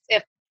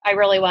if I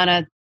really want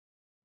to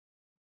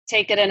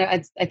take it in,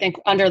 I think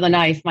under the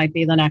knife might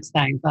be the next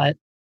thing, but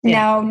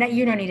no,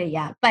 you don't need it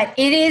yet. But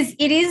it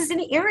is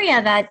an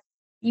area that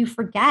you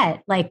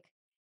forget. Like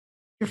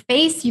your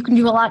face, you can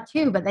do a lot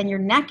too, but then your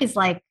neck is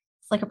like,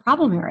 it's like a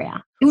problem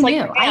area. Who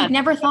knew? I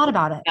never thought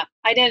about it. Yeah,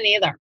 I didn't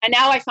either. And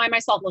now I find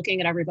myself looking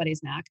at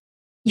everybody's neck.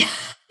 Yeah.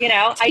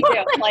 I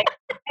do. Like,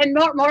 and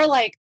more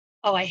like,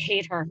 oh, I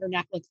hate her. Her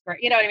neck looks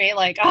great. You know what I mean?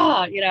 Like,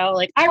 I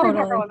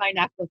remember when my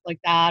neck looked like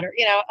that, or,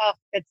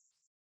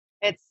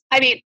 it's, I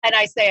mean, and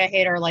I say I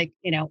hate her, like,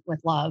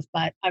 with love,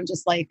 but I'm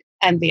just like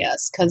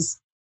envious because,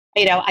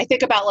 I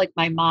think about like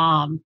my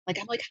mom, like,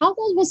 I'm like, how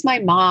old was my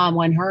mom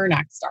when her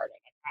neck started?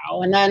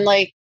 And then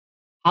like,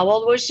 how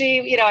old was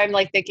she? I'm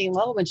like thinking,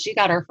 well, when she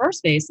got her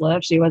first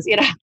facelift, she was,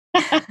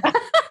 I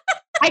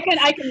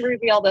can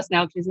reveal this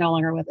now. She's no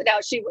longer with it. No,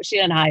 she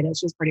didn't hide it.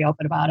 She was pretty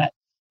open about it.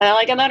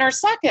 And then her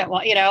second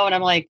one, and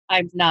I'm like,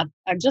 I'm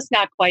just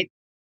not quite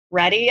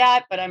ready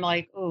yet, but I'm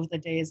like, ooh, the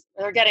days,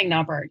 they're getting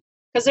numbered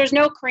because there's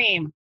no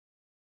cream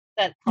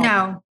that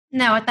helps.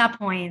 No, at that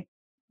point,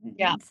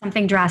 yeah,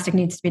 something drastic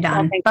needs to be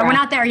done, but we're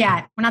not there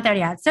yet.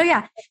 So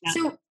yeah,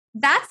 so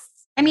that's,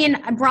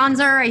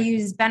 bronzer, I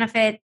use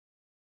Benefit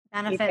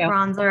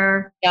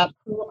bronzer. Yep.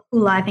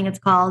 Hula, I think it's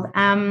called.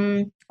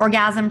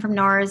 Orgasm from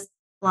NARS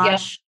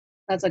blush. Yep.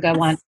 That's a good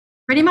one.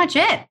 Pretty much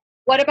it.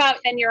 What about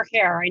in your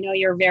hair? I know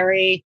you're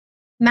very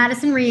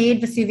Madison Reed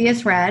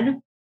Vesuvius Red.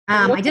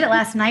 I did it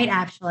last night,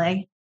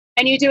 actually.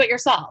 And you do it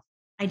yourself?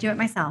 I do it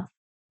myself.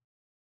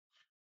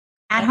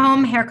 At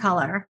home hair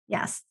color,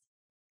 yes.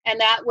 And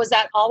was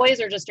that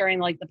always, or just during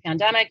like the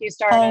pandemic you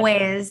started?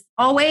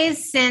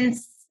 Always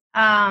since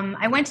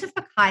I went to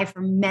Fakai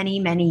for many,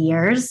 many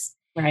years.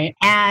 Right.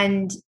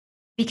 And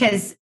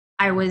because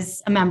I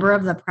was a member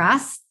of the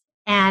press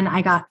and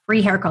I got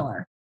free hair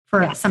color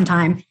for some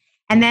time.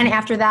 And then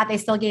after that, they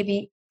still gave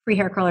me free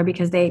hair color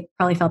because they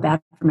probably felt bad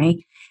for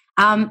me.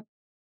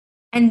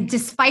 And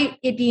despite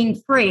it being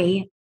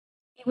free,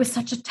 it was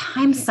such a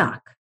time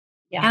suck.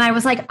 Yeah. And I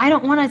was like, I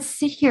don't want to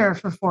sit here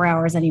for 4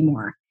 hours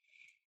anymore.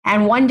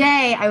 And one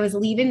day I was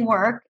leaving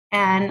work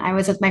and I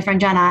was with my friend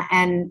Jenna,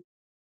 and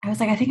I was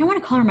like, I think I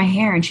want to color my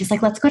hair. And she's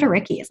like, let's go to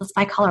Ricky's. Let's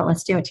buy color.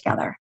 Let's do it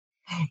together.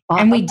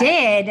 And we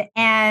did.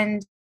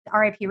 And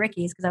RIP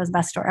Ricky's, because that was the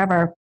best store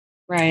ever.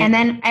 Right. And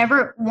then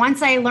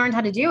once I learned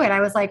how to do it, I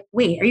was like,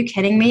 wait, are you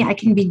kidding me? I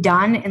can be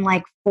done in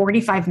like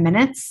 45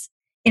 minutes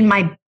in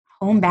my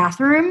home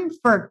bathroom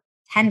for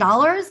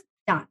 $10.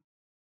 Done.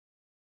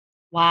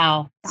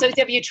 Wow. So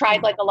have you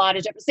tried like a lot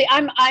of different, see,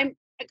 I'm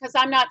because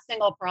I'm not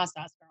single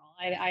process girl.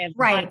 I have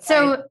right.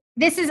 So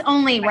this is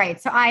only right.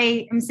 So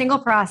I am single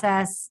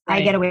process.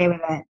 Right. I get away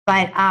with it.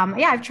 But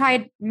I've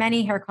tried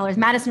many hair colors.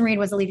 Madison Reed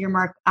was a Leave Your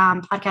Mark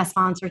podcast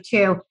sponsor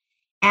too.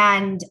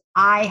 And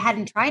I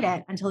hadn't tried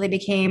it until they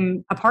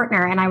became a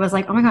partner. And I was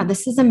like, oh my God,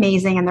 this is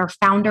amazing. And their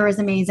founder is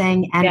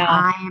amazing. And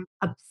I am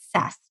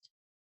obsessed.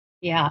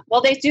 Yeah.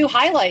 Well, they do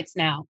highlights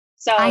now.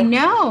 So I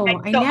know.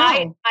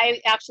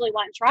 I actually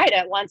went and tried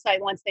it once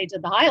they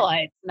did the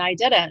highlights, and I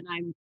did it.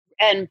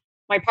 And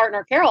my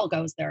partner Carol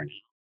goes there now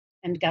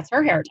and gets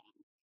her hair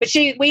done. But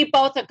we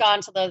both have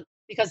gone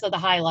because of the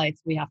highlights,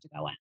 we have to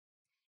go in.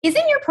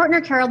 Isn't your partner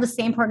Carol the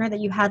same partner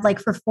that you had like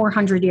for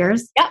 400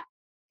 years? Yep.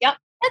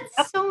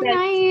 That's so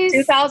nice.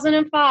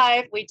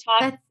 2005. We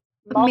talked. That's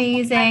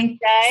amazing.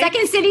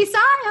 Second City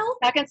Style.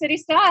 Second City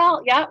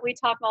Style. Yeah. We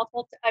talk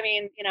multiple.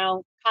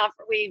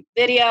 We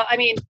video.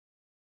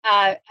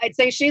 I'd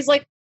say she's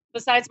like,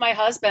 besides my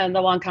husband,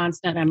 the one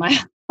constant in my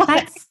life.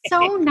 That's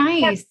so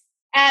nice.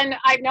 And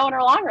I've known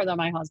her longer than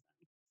my husband.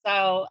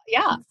 So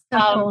yeah.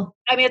 Cool.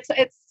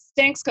 It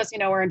stinks because,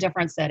 we're in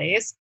different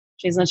cities.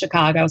 She's in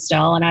Chicago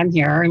still, and I'm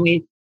here.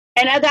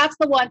 And that's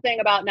the one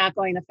thing about not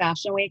going to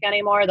Fashion Week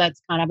anymore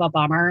that's kind of a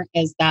bummer,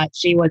 is that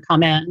she would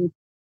come in,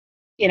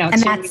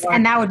 and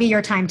that would be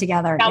your time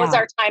together. That was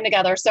our time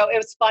together. So it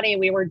was funny.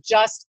 We were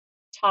just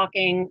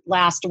talking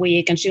last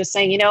week, and she was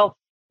saying,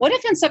 what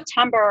if in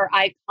September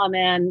I come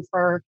in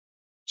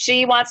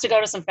she wants to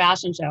go to some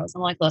fashion shows.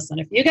 I'm like, listen,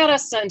 if you get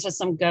us into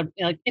some good,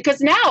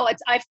 because now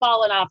I've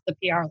fallen off the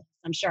PR list,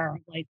 I'm sure.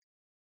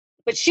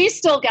 But she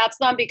still gets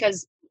them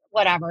because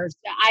whatever.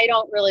 I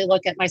don't really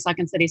look at my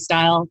Second City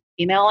Style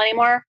email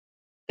anymore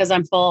because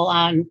I'm full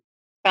on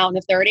Fountain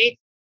of 30.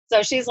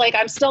 So she's like,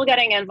 I'm still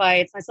getting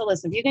invites. I said,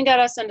 listen, if you can get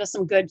us into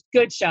some good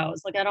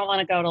shows, I don't want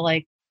to go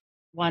to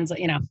ones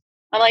that,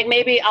 I'm like,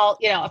 maybe I'll,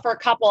 for a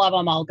couple of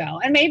them, I'll go.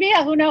 And maybe,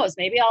 who knows,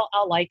 maybe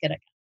I'll like it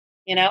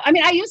again.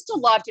 I used to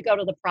love to go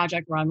to the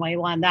Project Runway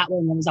one. That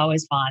one was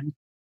always fun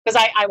because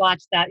I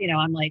watched that,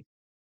 I'm like,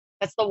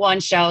 that's the one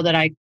show that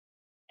I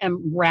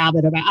am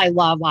rabid about. I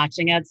love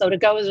watching it. So to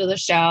go to the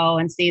show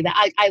and see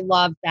that, I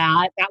love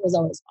that. That was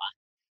always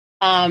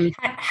fun.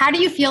 How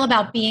do you feel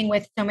about being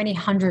with so many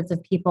hundreds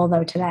of people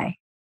though today?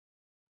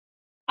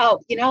 Oh,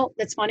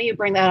 it's funny you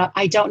bring that up.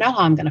 I don't know how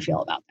I'm going to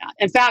feel about that.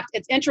 In fact,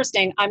 it's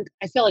interesting. I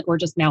feel like we're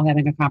just now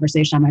having a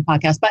conversation on my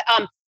podcast, but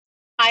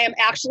I am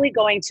actually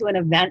going to an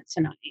event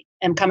tonight.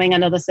 I'm coming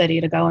into the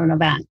city to go to an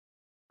event.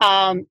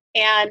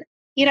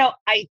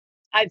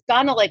 I've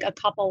done a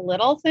couple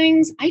little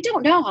things. I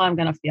don't know how I'm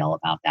going to feel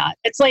about that.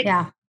 It's like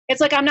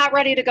I'm not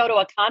ready to go to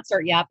a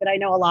concert yet, but I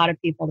know a lot of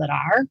people that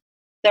are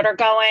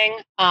going.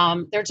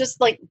 They're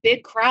just like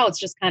big crowds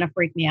just kind of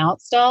freak me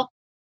out still.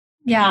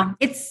 Yeah.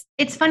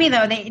 It's funny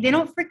though. They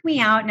don't freak me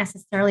out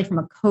necessarily from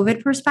a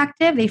COVID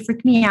perspective. They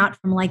freak me out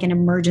from like an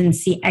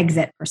emergency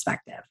exit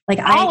perspective.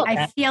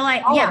 I feel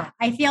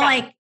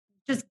like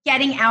just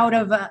getting out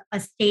of a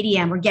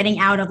stadium or getting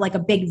out of like a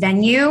big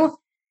venue.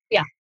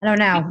 Yeah. I don't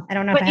know.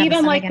 But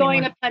even like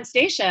going to Penn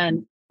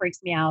Station freaks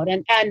me out.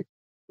 And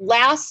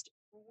last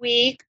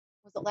week,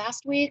 was it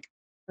last week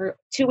or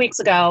 2 weeks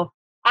ago?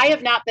 I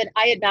had not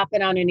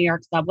been on a New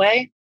York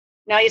subway.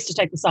 Now I used to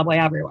take the subway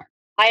everywhere.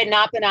 I had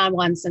not been on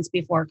one since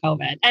before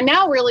COVID. And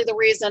now really the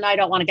reason I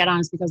don't want to get on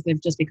is because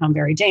they've just become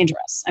very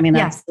dangerous.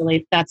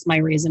 That's my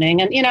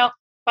reasoning. And, if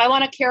I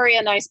want to carry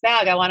a nice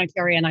bag, I want to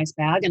carry a nice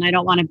bag. And I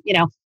don't want to,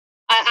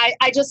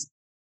 I just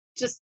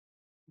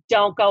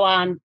don't go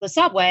on the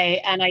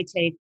subway. And I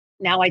take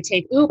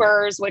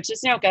Ubers, which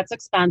is, gets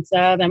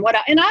expensive and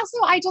and also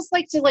I just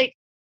like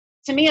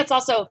to me, it's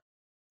also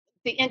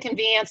the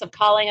inconvenience of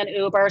calling an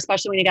Uber,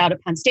 especially when you get out of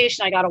Penn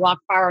Station. I got to walk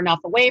far enough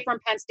away from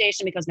Penn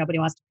Station because nobody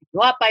wants to pick you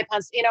up by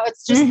Penn Station.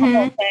 It's just the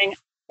whole thing.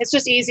 It's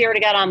just easier to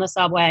get on the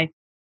subway.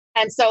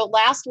 And so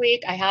last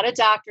week I had a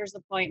doctor's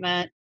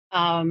appointment.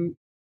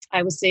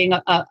 I was seeing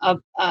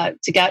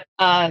to get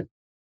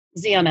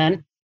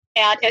Xeomin,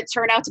 and it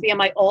turned out to be in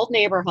my old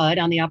neighborhood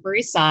on the Upper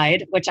East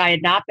Side, which I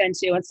had not been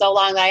to in so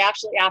long.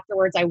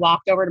 Afterwards I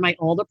walked over to my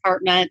old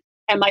apartment,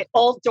 and my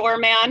old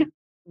doorman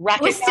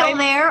was still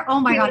there. Oh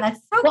my God, that's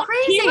so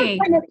crazy.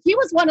 He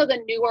was one of the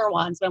newer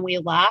ones when we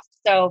left.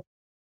 So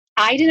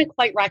I didn't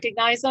quite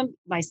recognize him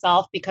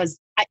myself because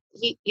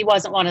he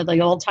wasn't one of the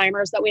old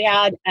timers that we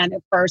had. And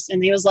at first,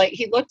 and he was like,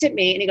 he looked at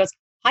me and he goes,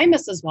 hi,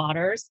 Mrs.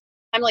 Waters.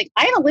 I'm like,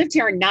 I haven't lived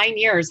here in 9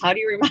 years. How do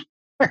you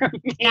remember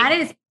me? That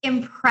is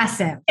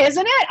impressive.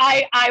 Isn't it?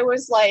 I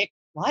was like,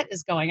 what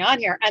is going on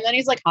here? And then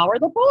he's like, how are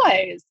the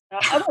boys?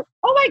 I was like,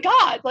 oh my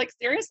God, like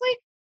seriously?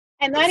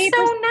 And then That's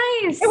so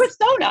nice. It was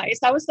so nice.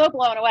 I was so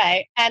blown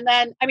away. And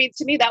then, I mean,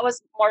 to me, that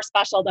was more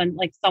special than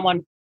like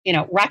someone,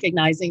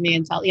 recognizing me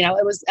and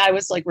I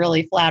was like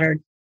really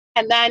flattered.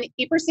 And then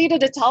he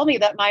proceeded to tell me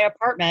that my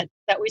apartment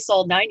that we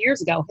sold 9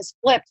 years ago has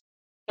flipped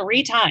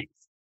 3 times.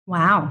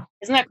 Wow.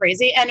 Isn't that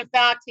crazy? And in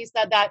fact, he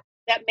said that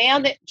that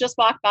man that just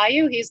walked by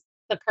you, he's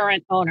the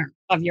current owner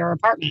of your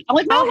apartment. I'm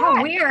like, no,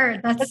 how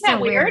weird. That's Isn't so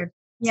that weird?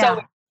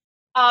 Yeah.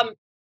 So,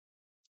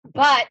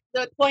 but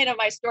the point of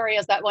my story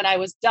is that when I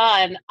was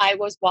done, I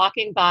was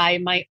walking by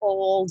my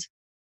old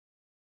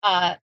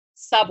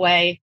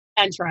subway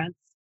entrance,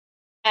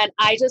 and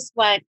I just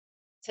went,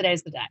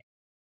 today's the day.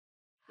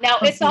 Now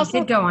it's so also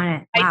you did go on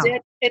it. Wow. I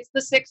did. It's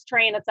the 6th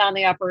train. It's on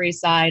the Upper East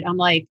Side. I'm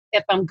like,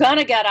 if I'm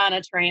gonna get on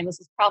a train, this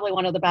is probably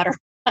one of the better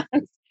ones.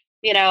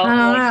 I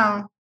don't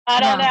know. I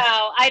don't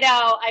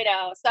know. I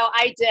know. So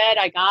I did.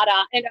 I got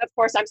on, and of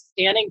course, I'm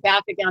standing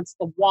back against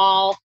the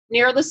wall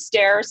near the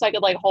stairs, so I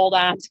could like hold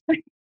on.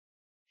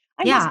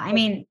 I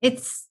mean,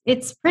 it's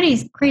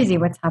pretty crazy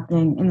what's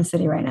happening in the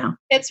city right now.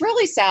 It's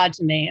really sad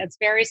to me. It's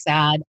very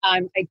sad.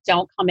 I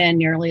don't come in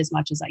nearly as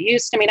much as I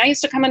used to. I mean, I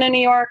used to come into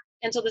New York,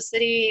 into the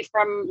city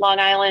from Long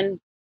Island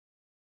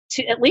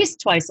to at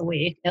least twice a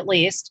week, at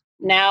least.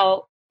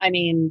 Now, I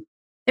mean,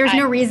 there's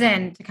no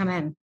reason to come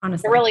in,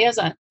 honestly. There really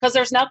isn't, because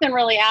there's nothing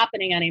really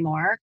happening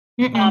anymore.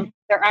 There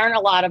aren't a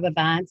lot of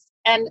events.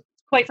 And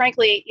quite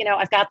frankly,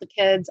 I've got the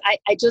kids.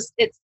 I just,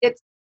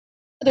 it's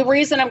the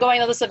reason I'm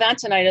going to this event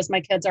tonight is my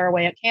kids are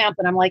away at camp.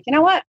 And I'm like, you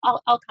know what?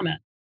 I'll come in.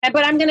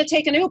 But I'm going to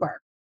take an Uber,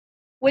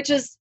 which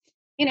is,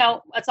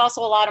 it's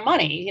also a lot of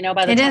money,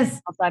 by the time it's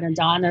outside and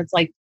done. It's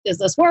like, is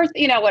this worth,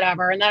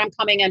 whatever. And then I'm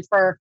coming in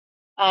for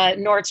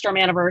Nordstrom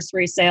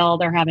anniversary sale.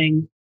 They're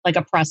having like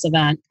a press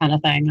event kind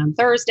of thing on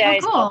Thursday.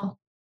 Oh, cool. So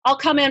I'll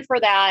come in for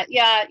that.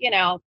 Yeah,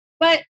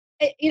 but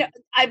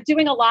I'm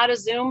doing a lot of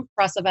Zoom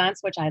press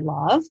events, which I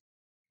love.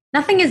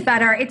 Nothing is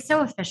better. It's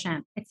so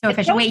efficient.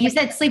 Wait, you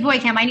said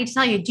sleepaway camp. I need to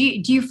tell you, do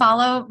you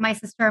follow my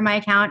sister or my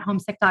account,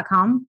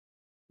 homesick.com?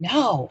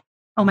 No.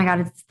 Oh my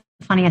God. It's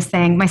the funniest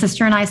thing. My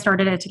sister and I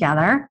started it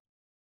together.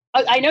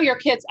 I know your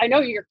kids. I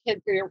know your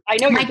kids. I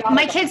know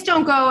my kids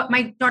don't go.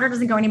 My daughter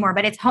doesn't go anymore,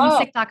 but it's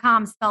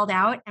homesick.com spelled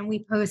out. And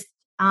we post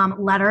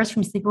letters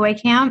from sleepaway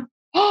camp.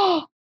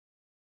 Oh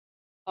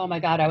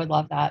my God. I would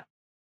love that.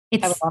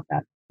 I would love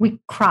that. We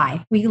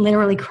cry. We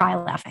literally cry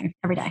laughing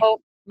every day. Oh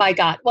my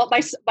God. Well,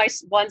 my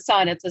one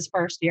son, it's his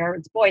first year.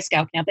 It's Boy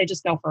Scout camp. They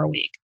just go for a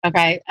week.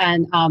 Okay.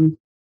 And,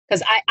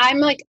 cause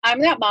I'm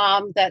that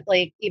mom that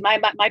like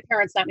my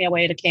parents sent me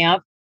away to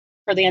camp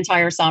for the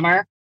entire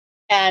summer.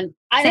 And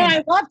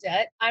I loved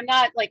it. I'm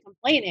not like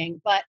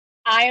complaining, but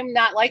I am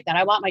not like that.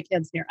 I want my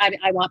kids here.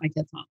 I want my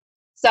kids home.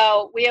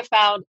 So we have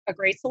found a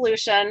great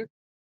solution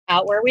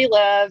out where we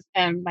live,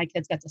 and my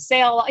kids get to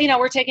sail.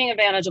 We're taking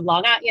advantage of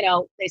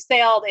they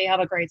sail, they have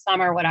a great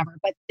summer, whatever,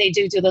 but they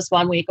do this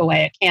 1 week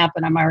away at camp.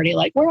 And I'm already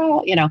like, we're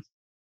all,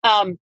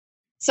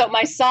 so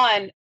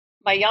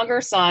my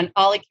younger son,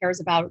 all he cares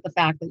about is the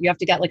fact that you have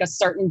to get like a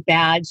certain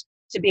badge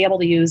to be able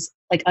to use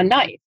like a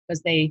knife,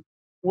 because they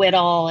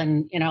whittle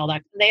and,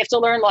 that they have to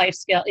learn life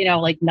skill,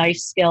 like knife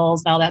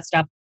skills and all that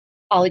stuff.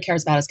 All he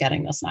cares about is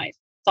getting this knife.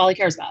 That's all he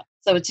cares about.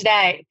 So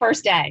today,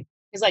 first day,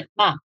 he's like,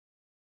 Mom,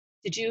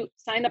 did you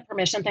sign the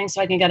permission thing so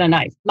I can get a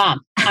knife?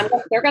 Mom, I'm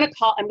going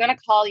to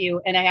call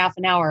you in a half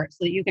an hour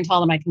so that you can tell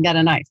them I can get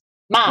a knife.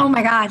 Mom. Oh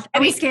my God.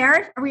 Are we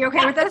scared? Are we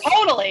okay with this?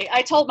 Totally.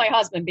 I told my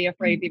husband, be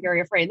afraid, be very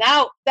afraid.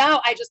 Now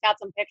I just got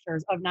some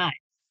pictures of knives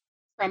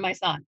from my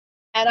son.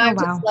 And I'm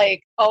just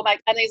like, oh my,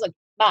 and he's like,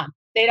 Mom,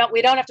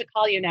 we don't have to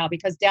call you now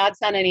because Dad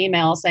sent an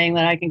email saying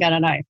that I can get a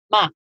knife.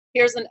 Mom,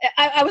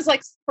 I was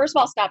like, first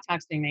of all, stop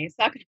texting me.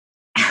 Stop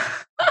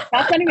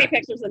sending me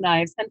pictures of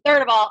knives. And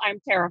third of all, I'm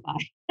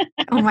terrified.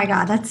 Oh my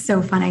God, that's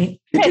so funny.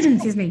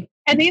 Excuse me.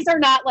 And these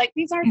aren't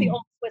the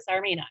old Swiss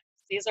Army knives.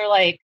 These are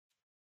like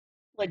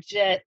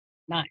legit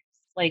knives.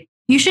 Like,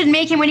 you should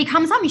make him, when he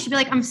comes home, you should be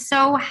like, I'm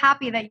so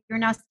happy that you're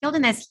now skilled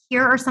in this.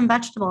 Here are some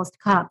vegetables to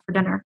cut up for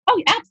dinner.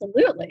 Oh,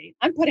 absolutely.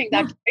 I'm putting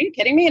that. Are you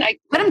kidding me? And I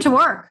put him to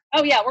work.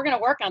 Oh yeah. We're going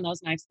to work on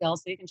those knife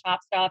skills so you can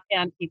chop stuff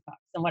and keep cooks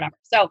and whatever.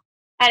 So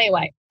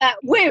anyway,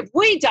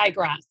 we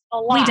digress a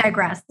lot. We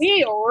digress.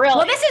 We really.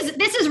 Well,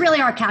 this is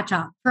really our catch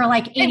up for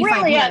like 85 It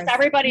really years. is.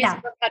 Everybody's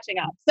catching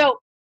up. So,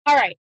 all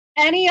right.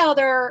 Any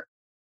other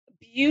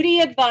beauty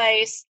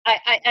advice?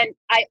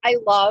 I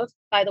love,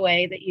 by the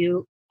way, that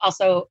you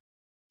also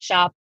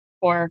shop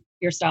for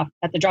your stuff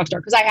at the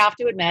drugstore, because I have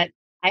to admit,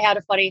 I had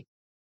a funny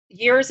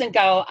years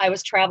ago. I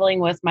was traveling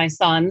with my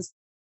sons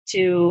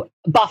to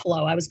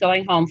Buffalo. I was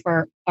going home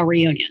for a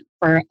reunion,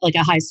 for like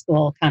a high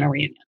school kind of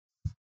reunion.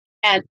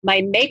 And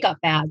my makeup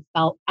bag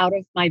fell out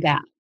of my bag.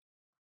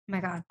 Oh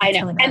my God. I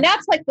know. Really, and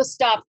that's like the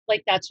stuff,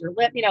 like that's your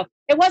lip,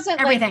 it wasn't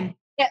everything.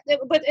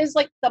 But it's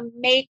like the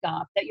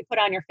makeup that you put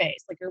on your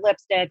face, like your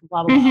lipstick,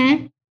 blah, blah,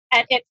 blah.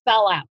 And it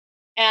fell out.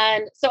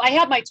 And so I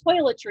had my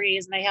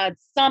toiletries and I had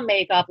some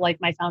makeup, like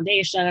my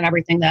foundation and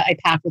everything that I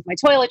packed with my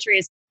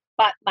toiletries,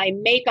 but my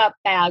makeup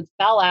bag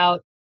fell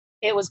out.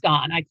 It was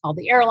gone. I called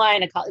the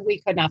airline. We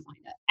could not find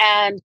it.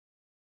 And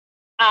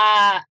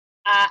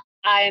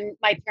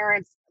my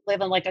parents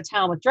live in like a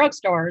town with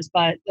drugstores,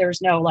 but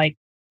there's no like,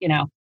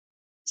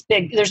 it's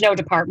big, there's no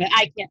department.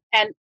 I can't,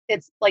 and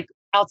it's like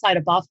outside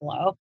of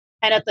Buffalo.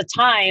 And at the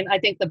time, I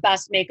think the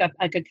best makeup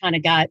I could kind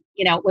of get,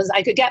 was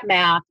I could get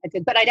MAC,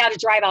 but I'd have to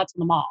drive out to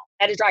the mall.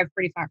 I had to drive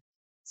pretty far.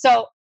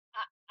 So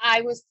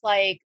I was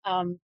like,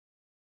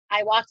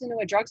 I walked into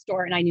a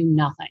drugstore and I knew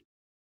nothing.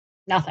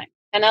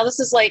 And now this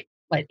is like,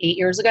 8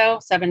 years ago,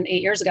 7,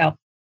 8 years ago.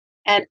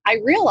 And I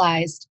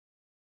realized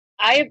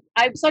I'm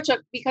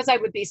because I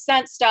would be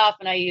sent stuff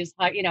and I use,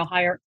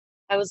 higher.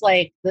 I was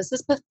like, this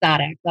is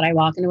pathetic that I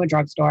walk into a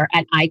drugstore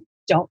and I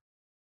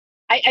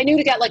knew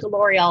to get like a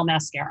L'Oreal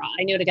mascara.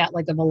 I knew to get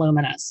like a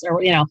Voluminous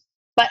or,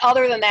 but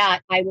other than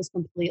that, I was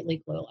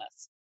completely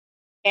clueless.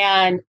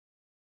 And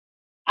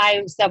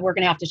I said, we're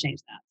going to have to change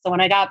that. So when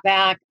I got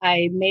back,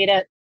 I made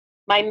it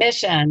my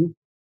mission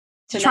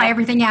to try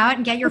everything out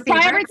and get your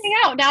favorites. Try everything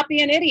out, not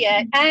be an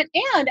idiot. And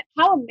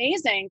how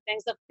amazing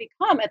things have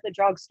become at the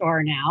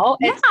drugstore now.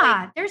 There's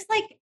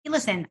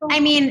listen, I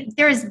mean,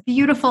 there's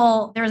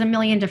a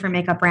million different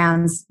makeup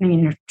brands. I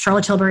mean,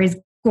 Charlotte Tilbury's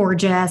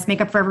gorgeous.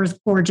 Makeup Forever is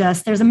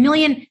gorgeous. There's a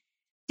million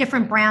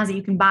different brands that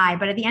you can buy.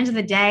 But at the end of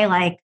the day,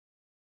 I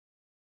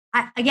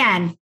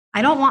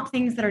don't want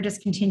things that are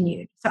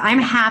discontinued. So I'm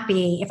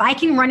happy if I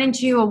can run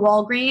into a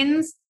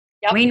Walgreens,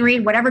 Wayne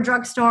Reed, whatever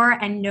drugstore,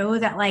 and know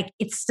that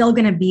it's still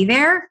going to be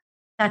there.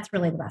 That's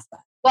really the best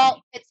bet.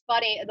 Well, it's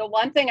funny. The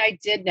one thing I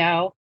did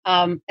know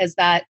is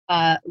that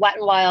Wet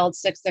n Wild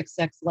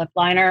 666 lip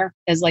liner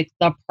is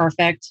the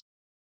perfect,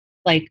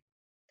 kind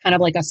of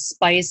like a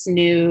spice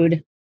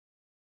nude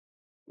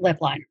lip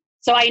liner.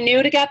 So I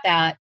knew to get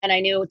that, and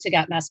I knew to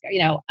get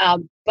mascara.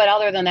 But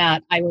other than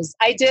that, I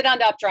did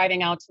end up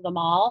driving out to the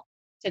mall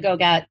to go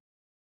get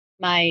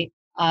my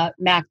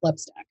MAC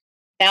lipstick.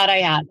 That I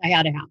had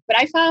to have. But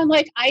I found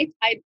I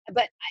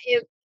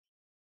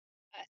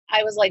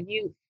was like,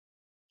 you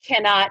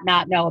cannot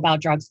not know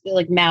about drugs,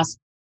 mass.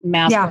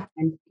 Yeah.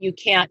 And you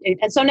can't.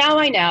 And so now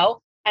I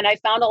know, and I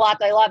found a lot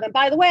that I love. And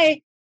by the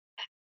way,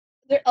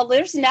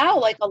 there's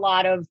now a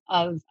lot of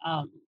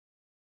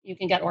you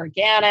can get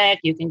organic,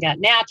 you can get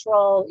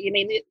natural. You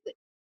mean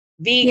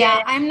vegan?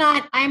 Yeah, I'm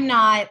not.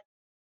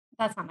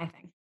 That's not my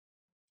thing.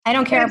 I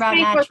don't care about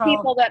natural. For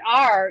people that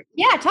are.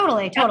 Yeah,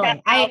 totally.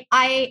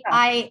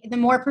 I the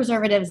more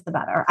preservatives, the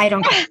better. I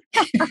don't care.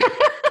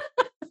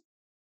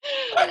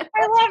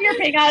 I love your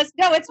big eyes.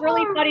 No, it's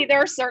really funny. There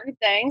are certain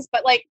things,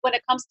 but when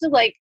it comes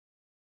to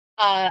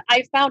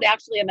I found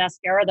actually a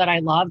mascara that I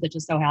love that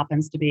just so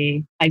happens to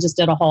be, I just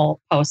did a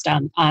whole post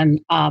on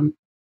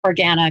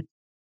organic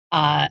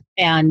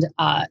and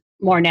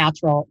more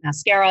natural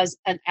mascaras.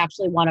 And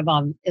actually one of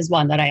them is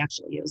one that I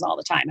actually use all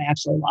the time. I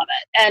actually love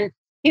it. And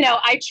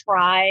I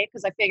try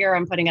because I figure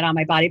I'm putting it on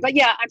my body. But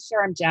yeah, I'm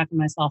sure I'm jacking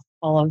myself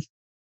full of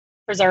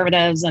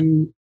preservatives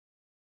and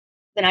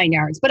the 9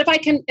 yards. But if I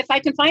can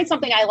find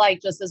something I like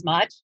just as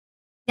much.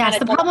 Yes,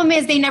 the problem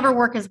is they never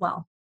work as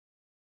well.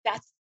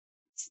 That's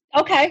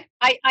okay.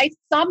 I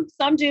some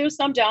do,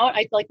 some don't.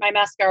 I like my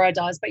mascara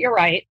does, but you're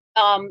right.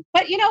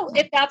 But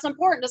if that's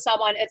important to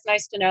someone, it's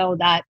nice to know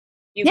that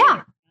you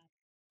can.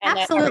 And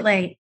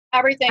absolutely.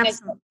 Everything is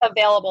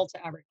available to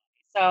everybody.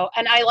 So,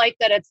 and I like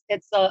that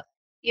it's a,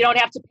 you don't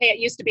have to pay. It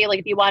used to be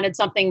if you wanted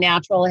something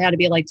natural, it had to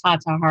be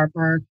Tata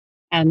Harper.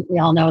 And we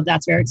all know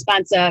that's very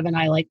expensive. And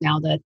I like now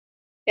that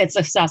it's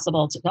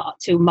accessible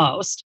to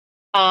most,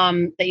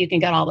 that you can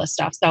get all this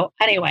stuff. So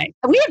anyway,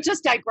 we have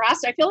just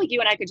digressed. I feel like you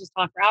and I could just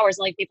talk for hours.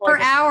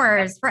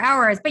 For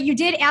hours. But you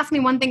did ask me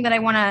one thing that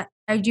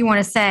I do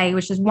want to say,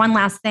 which is one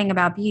last thing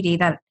about beauty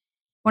that I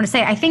want to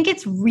say. I think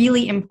it's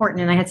really important.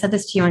 And I had said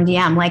this to you on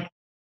DM,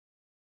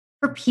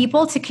 for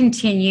people to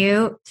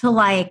continue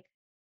to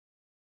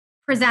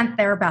present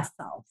their best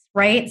selves,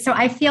 right? So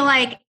I feel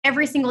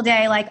every single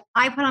day,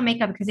 I put on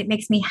makeup because it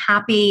makes me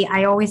happy.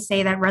 I always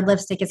say that red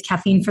lipstick is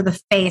caffeine for the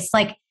face.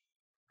 I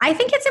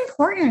think it's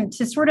important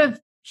to sort of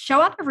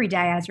show up every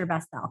day as your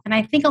best self. And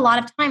I think a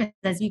lot of times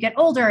as you get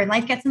older and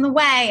life gets in the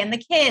way and the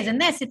kids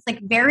and this, it's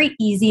very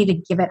easy to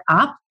give it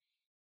up.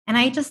 And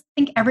I just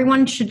think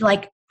everyone should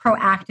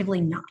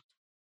proactively not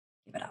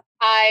give it up.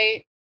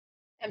 I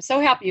am so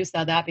happy you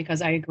said that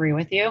because I agree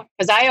with you.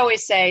 Because I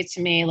always say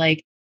to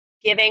me,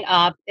 giving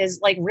up is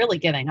really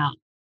giving up.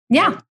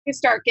 Yeah. And if you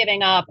start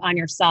giving up on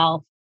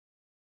yourself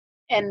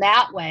in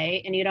that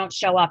way, and you don't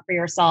show up for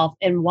yourself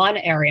in one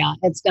area,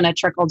 it's going to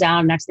trickle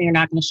down. Next thing you're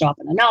not going to show up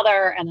in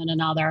another and then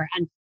another.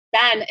 And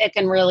then it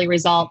can really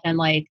result in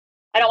I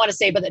don't want to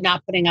say, but that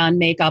not putting on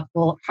makeup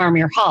will harm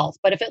your health.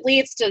 But if it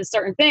leads to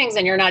certain things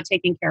and you're not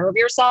taking care of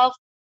yourself,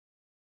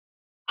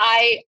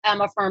 I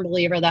am a firm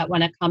believer that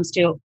when it comes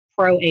to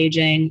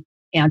pro-aging,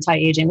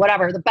 anti-aging,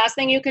 whatever, the best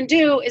thing you can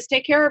do is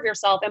take care of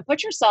yourself and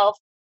put yourself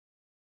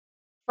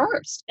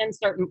first in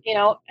certain,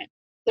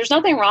 there's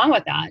nothing wrong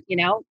with that.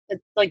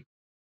 It's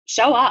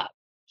show up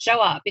Show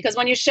up, because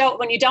when you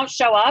don't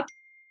show up,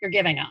 you're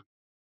giving up.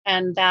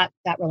 And that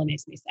really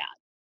makes me sad.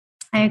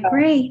 I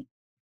agree.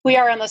 We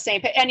are on the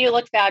same page, and you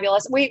look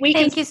fabulous. We Thank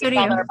can you, see each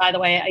other, by the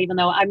way, even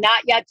though I'm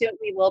not yet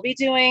we will be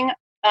doing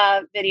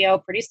a video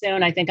pretty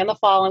soon. I think in the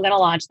fall, I'm going to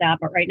launch that.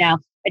 But right now,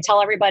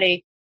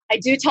 I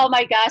do tell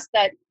my guests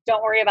that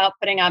don't worry about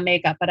putting on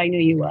makeup, but I knew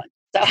you would.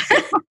 So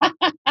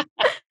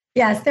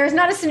yes, there's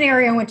not a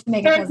scenario in which the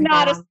makeup there's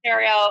not a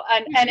scenario.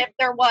 And if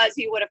there was,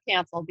 you would have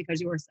canceled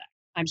because you were sick,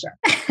 I'm sure.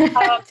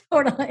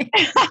 Totally.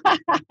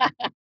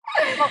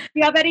 Well, do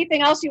you have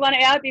anything else you want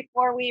to add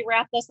before we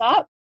wrap this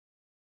up?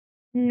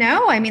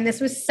 No, I mean, this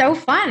was so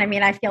fun. I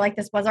mean, I feel like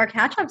this was our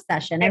catch-up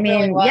session.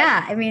 Really was.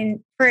 Yeah. I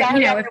mean, for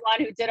everyone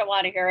who didn't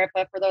want to hear it,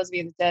 but for those of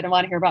you that did and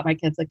want to hear about my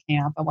kids at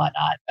camp and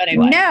whatnot. But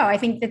anyway. No, I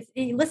think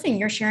listen,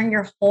 you're sharing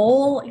your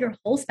whole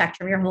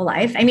spectrum, your whole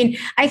life. I mean,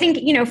 I think,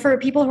 for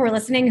people who are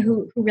listening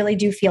who really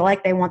do feel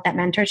like they want that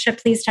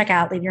mentorship, please check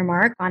out Leave Your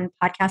Mark on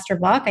podcast or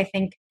book. I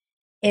think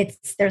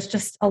there's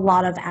just a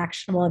lot of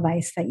actionable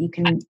advice that you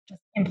can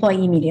just employ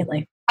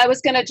immediately. I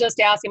was going to just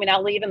ask,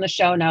 I'll leave in the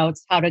show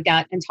notes how to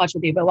get in touch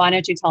with you, but why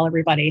don't you tell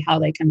everybody how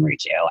they can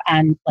reach you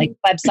and like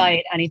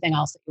website, anything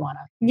else that you want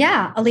to?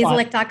 Yeah.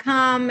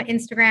 AlizahLicht.com,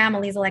 Instagram,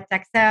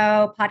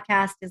 AlizahLichtXO,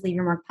 podcast is Leave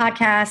Your Mark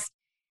Podcast.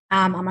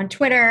 I'm on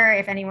Twitter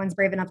if anyone's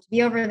brave enough to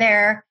be over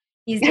there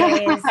these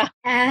days.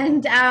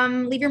 And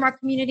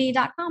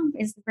leaveyourmarkcommunity.com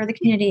is where the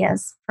community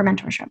is for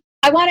mentorship.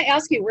 I want to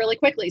ask you really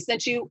quickly,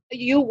 since when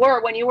you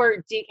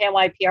were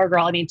DKNY PR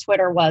girl,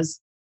 Twitter was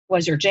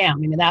your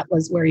jam. That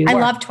was where you were. I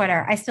love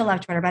Twitter. I still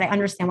love Twitter, but I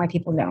understand why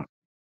people don't.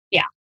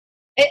 Yeah.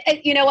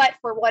 You know what?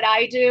 For what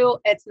I do,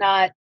 it's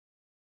not,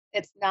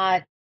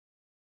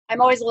 I'm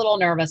always a little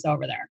nervous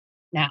over there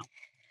now.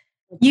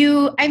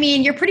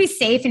 You're pretty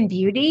safe in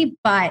beauty,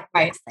 but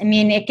right.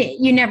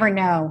 You never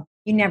know.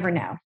 You never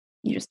know.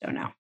 You just don't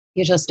know.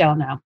 You just don't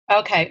know.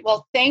 Okay.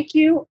 Well, thank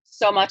you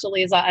so much,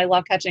 Aliza. I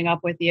love catching up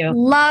with you.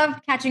 Love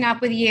catching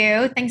up with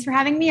you. Thanks for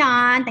having me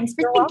on. Thanks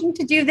for thinking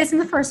to do this in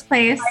the first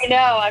place. I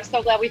know. I'm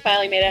so glad we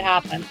finally made it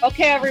happen.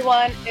 Okay,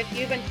 everyone. If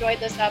you've enjoyed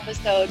this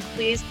episode,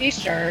 please be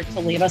sure to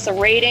leave us a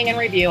rating and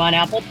review on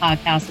Apple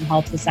Podcasts. It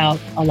helps us out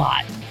a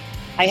lot.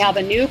 I have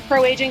a new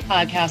pro-aging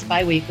podcast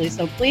bi-weekly,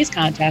 so please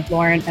contact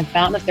Lauren at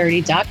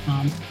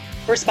fountainof30.com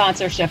for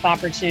sponsorship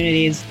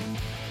opportunities.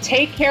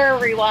 Take care,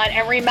 everyone.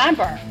 And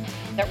remember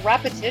that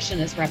repetition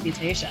is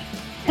reputation.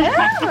 Oh,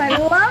 I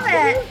love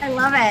it. I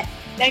love it.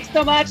 Thanks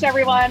so much,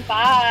 everyone.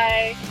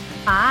 Bye.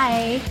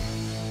 Bye.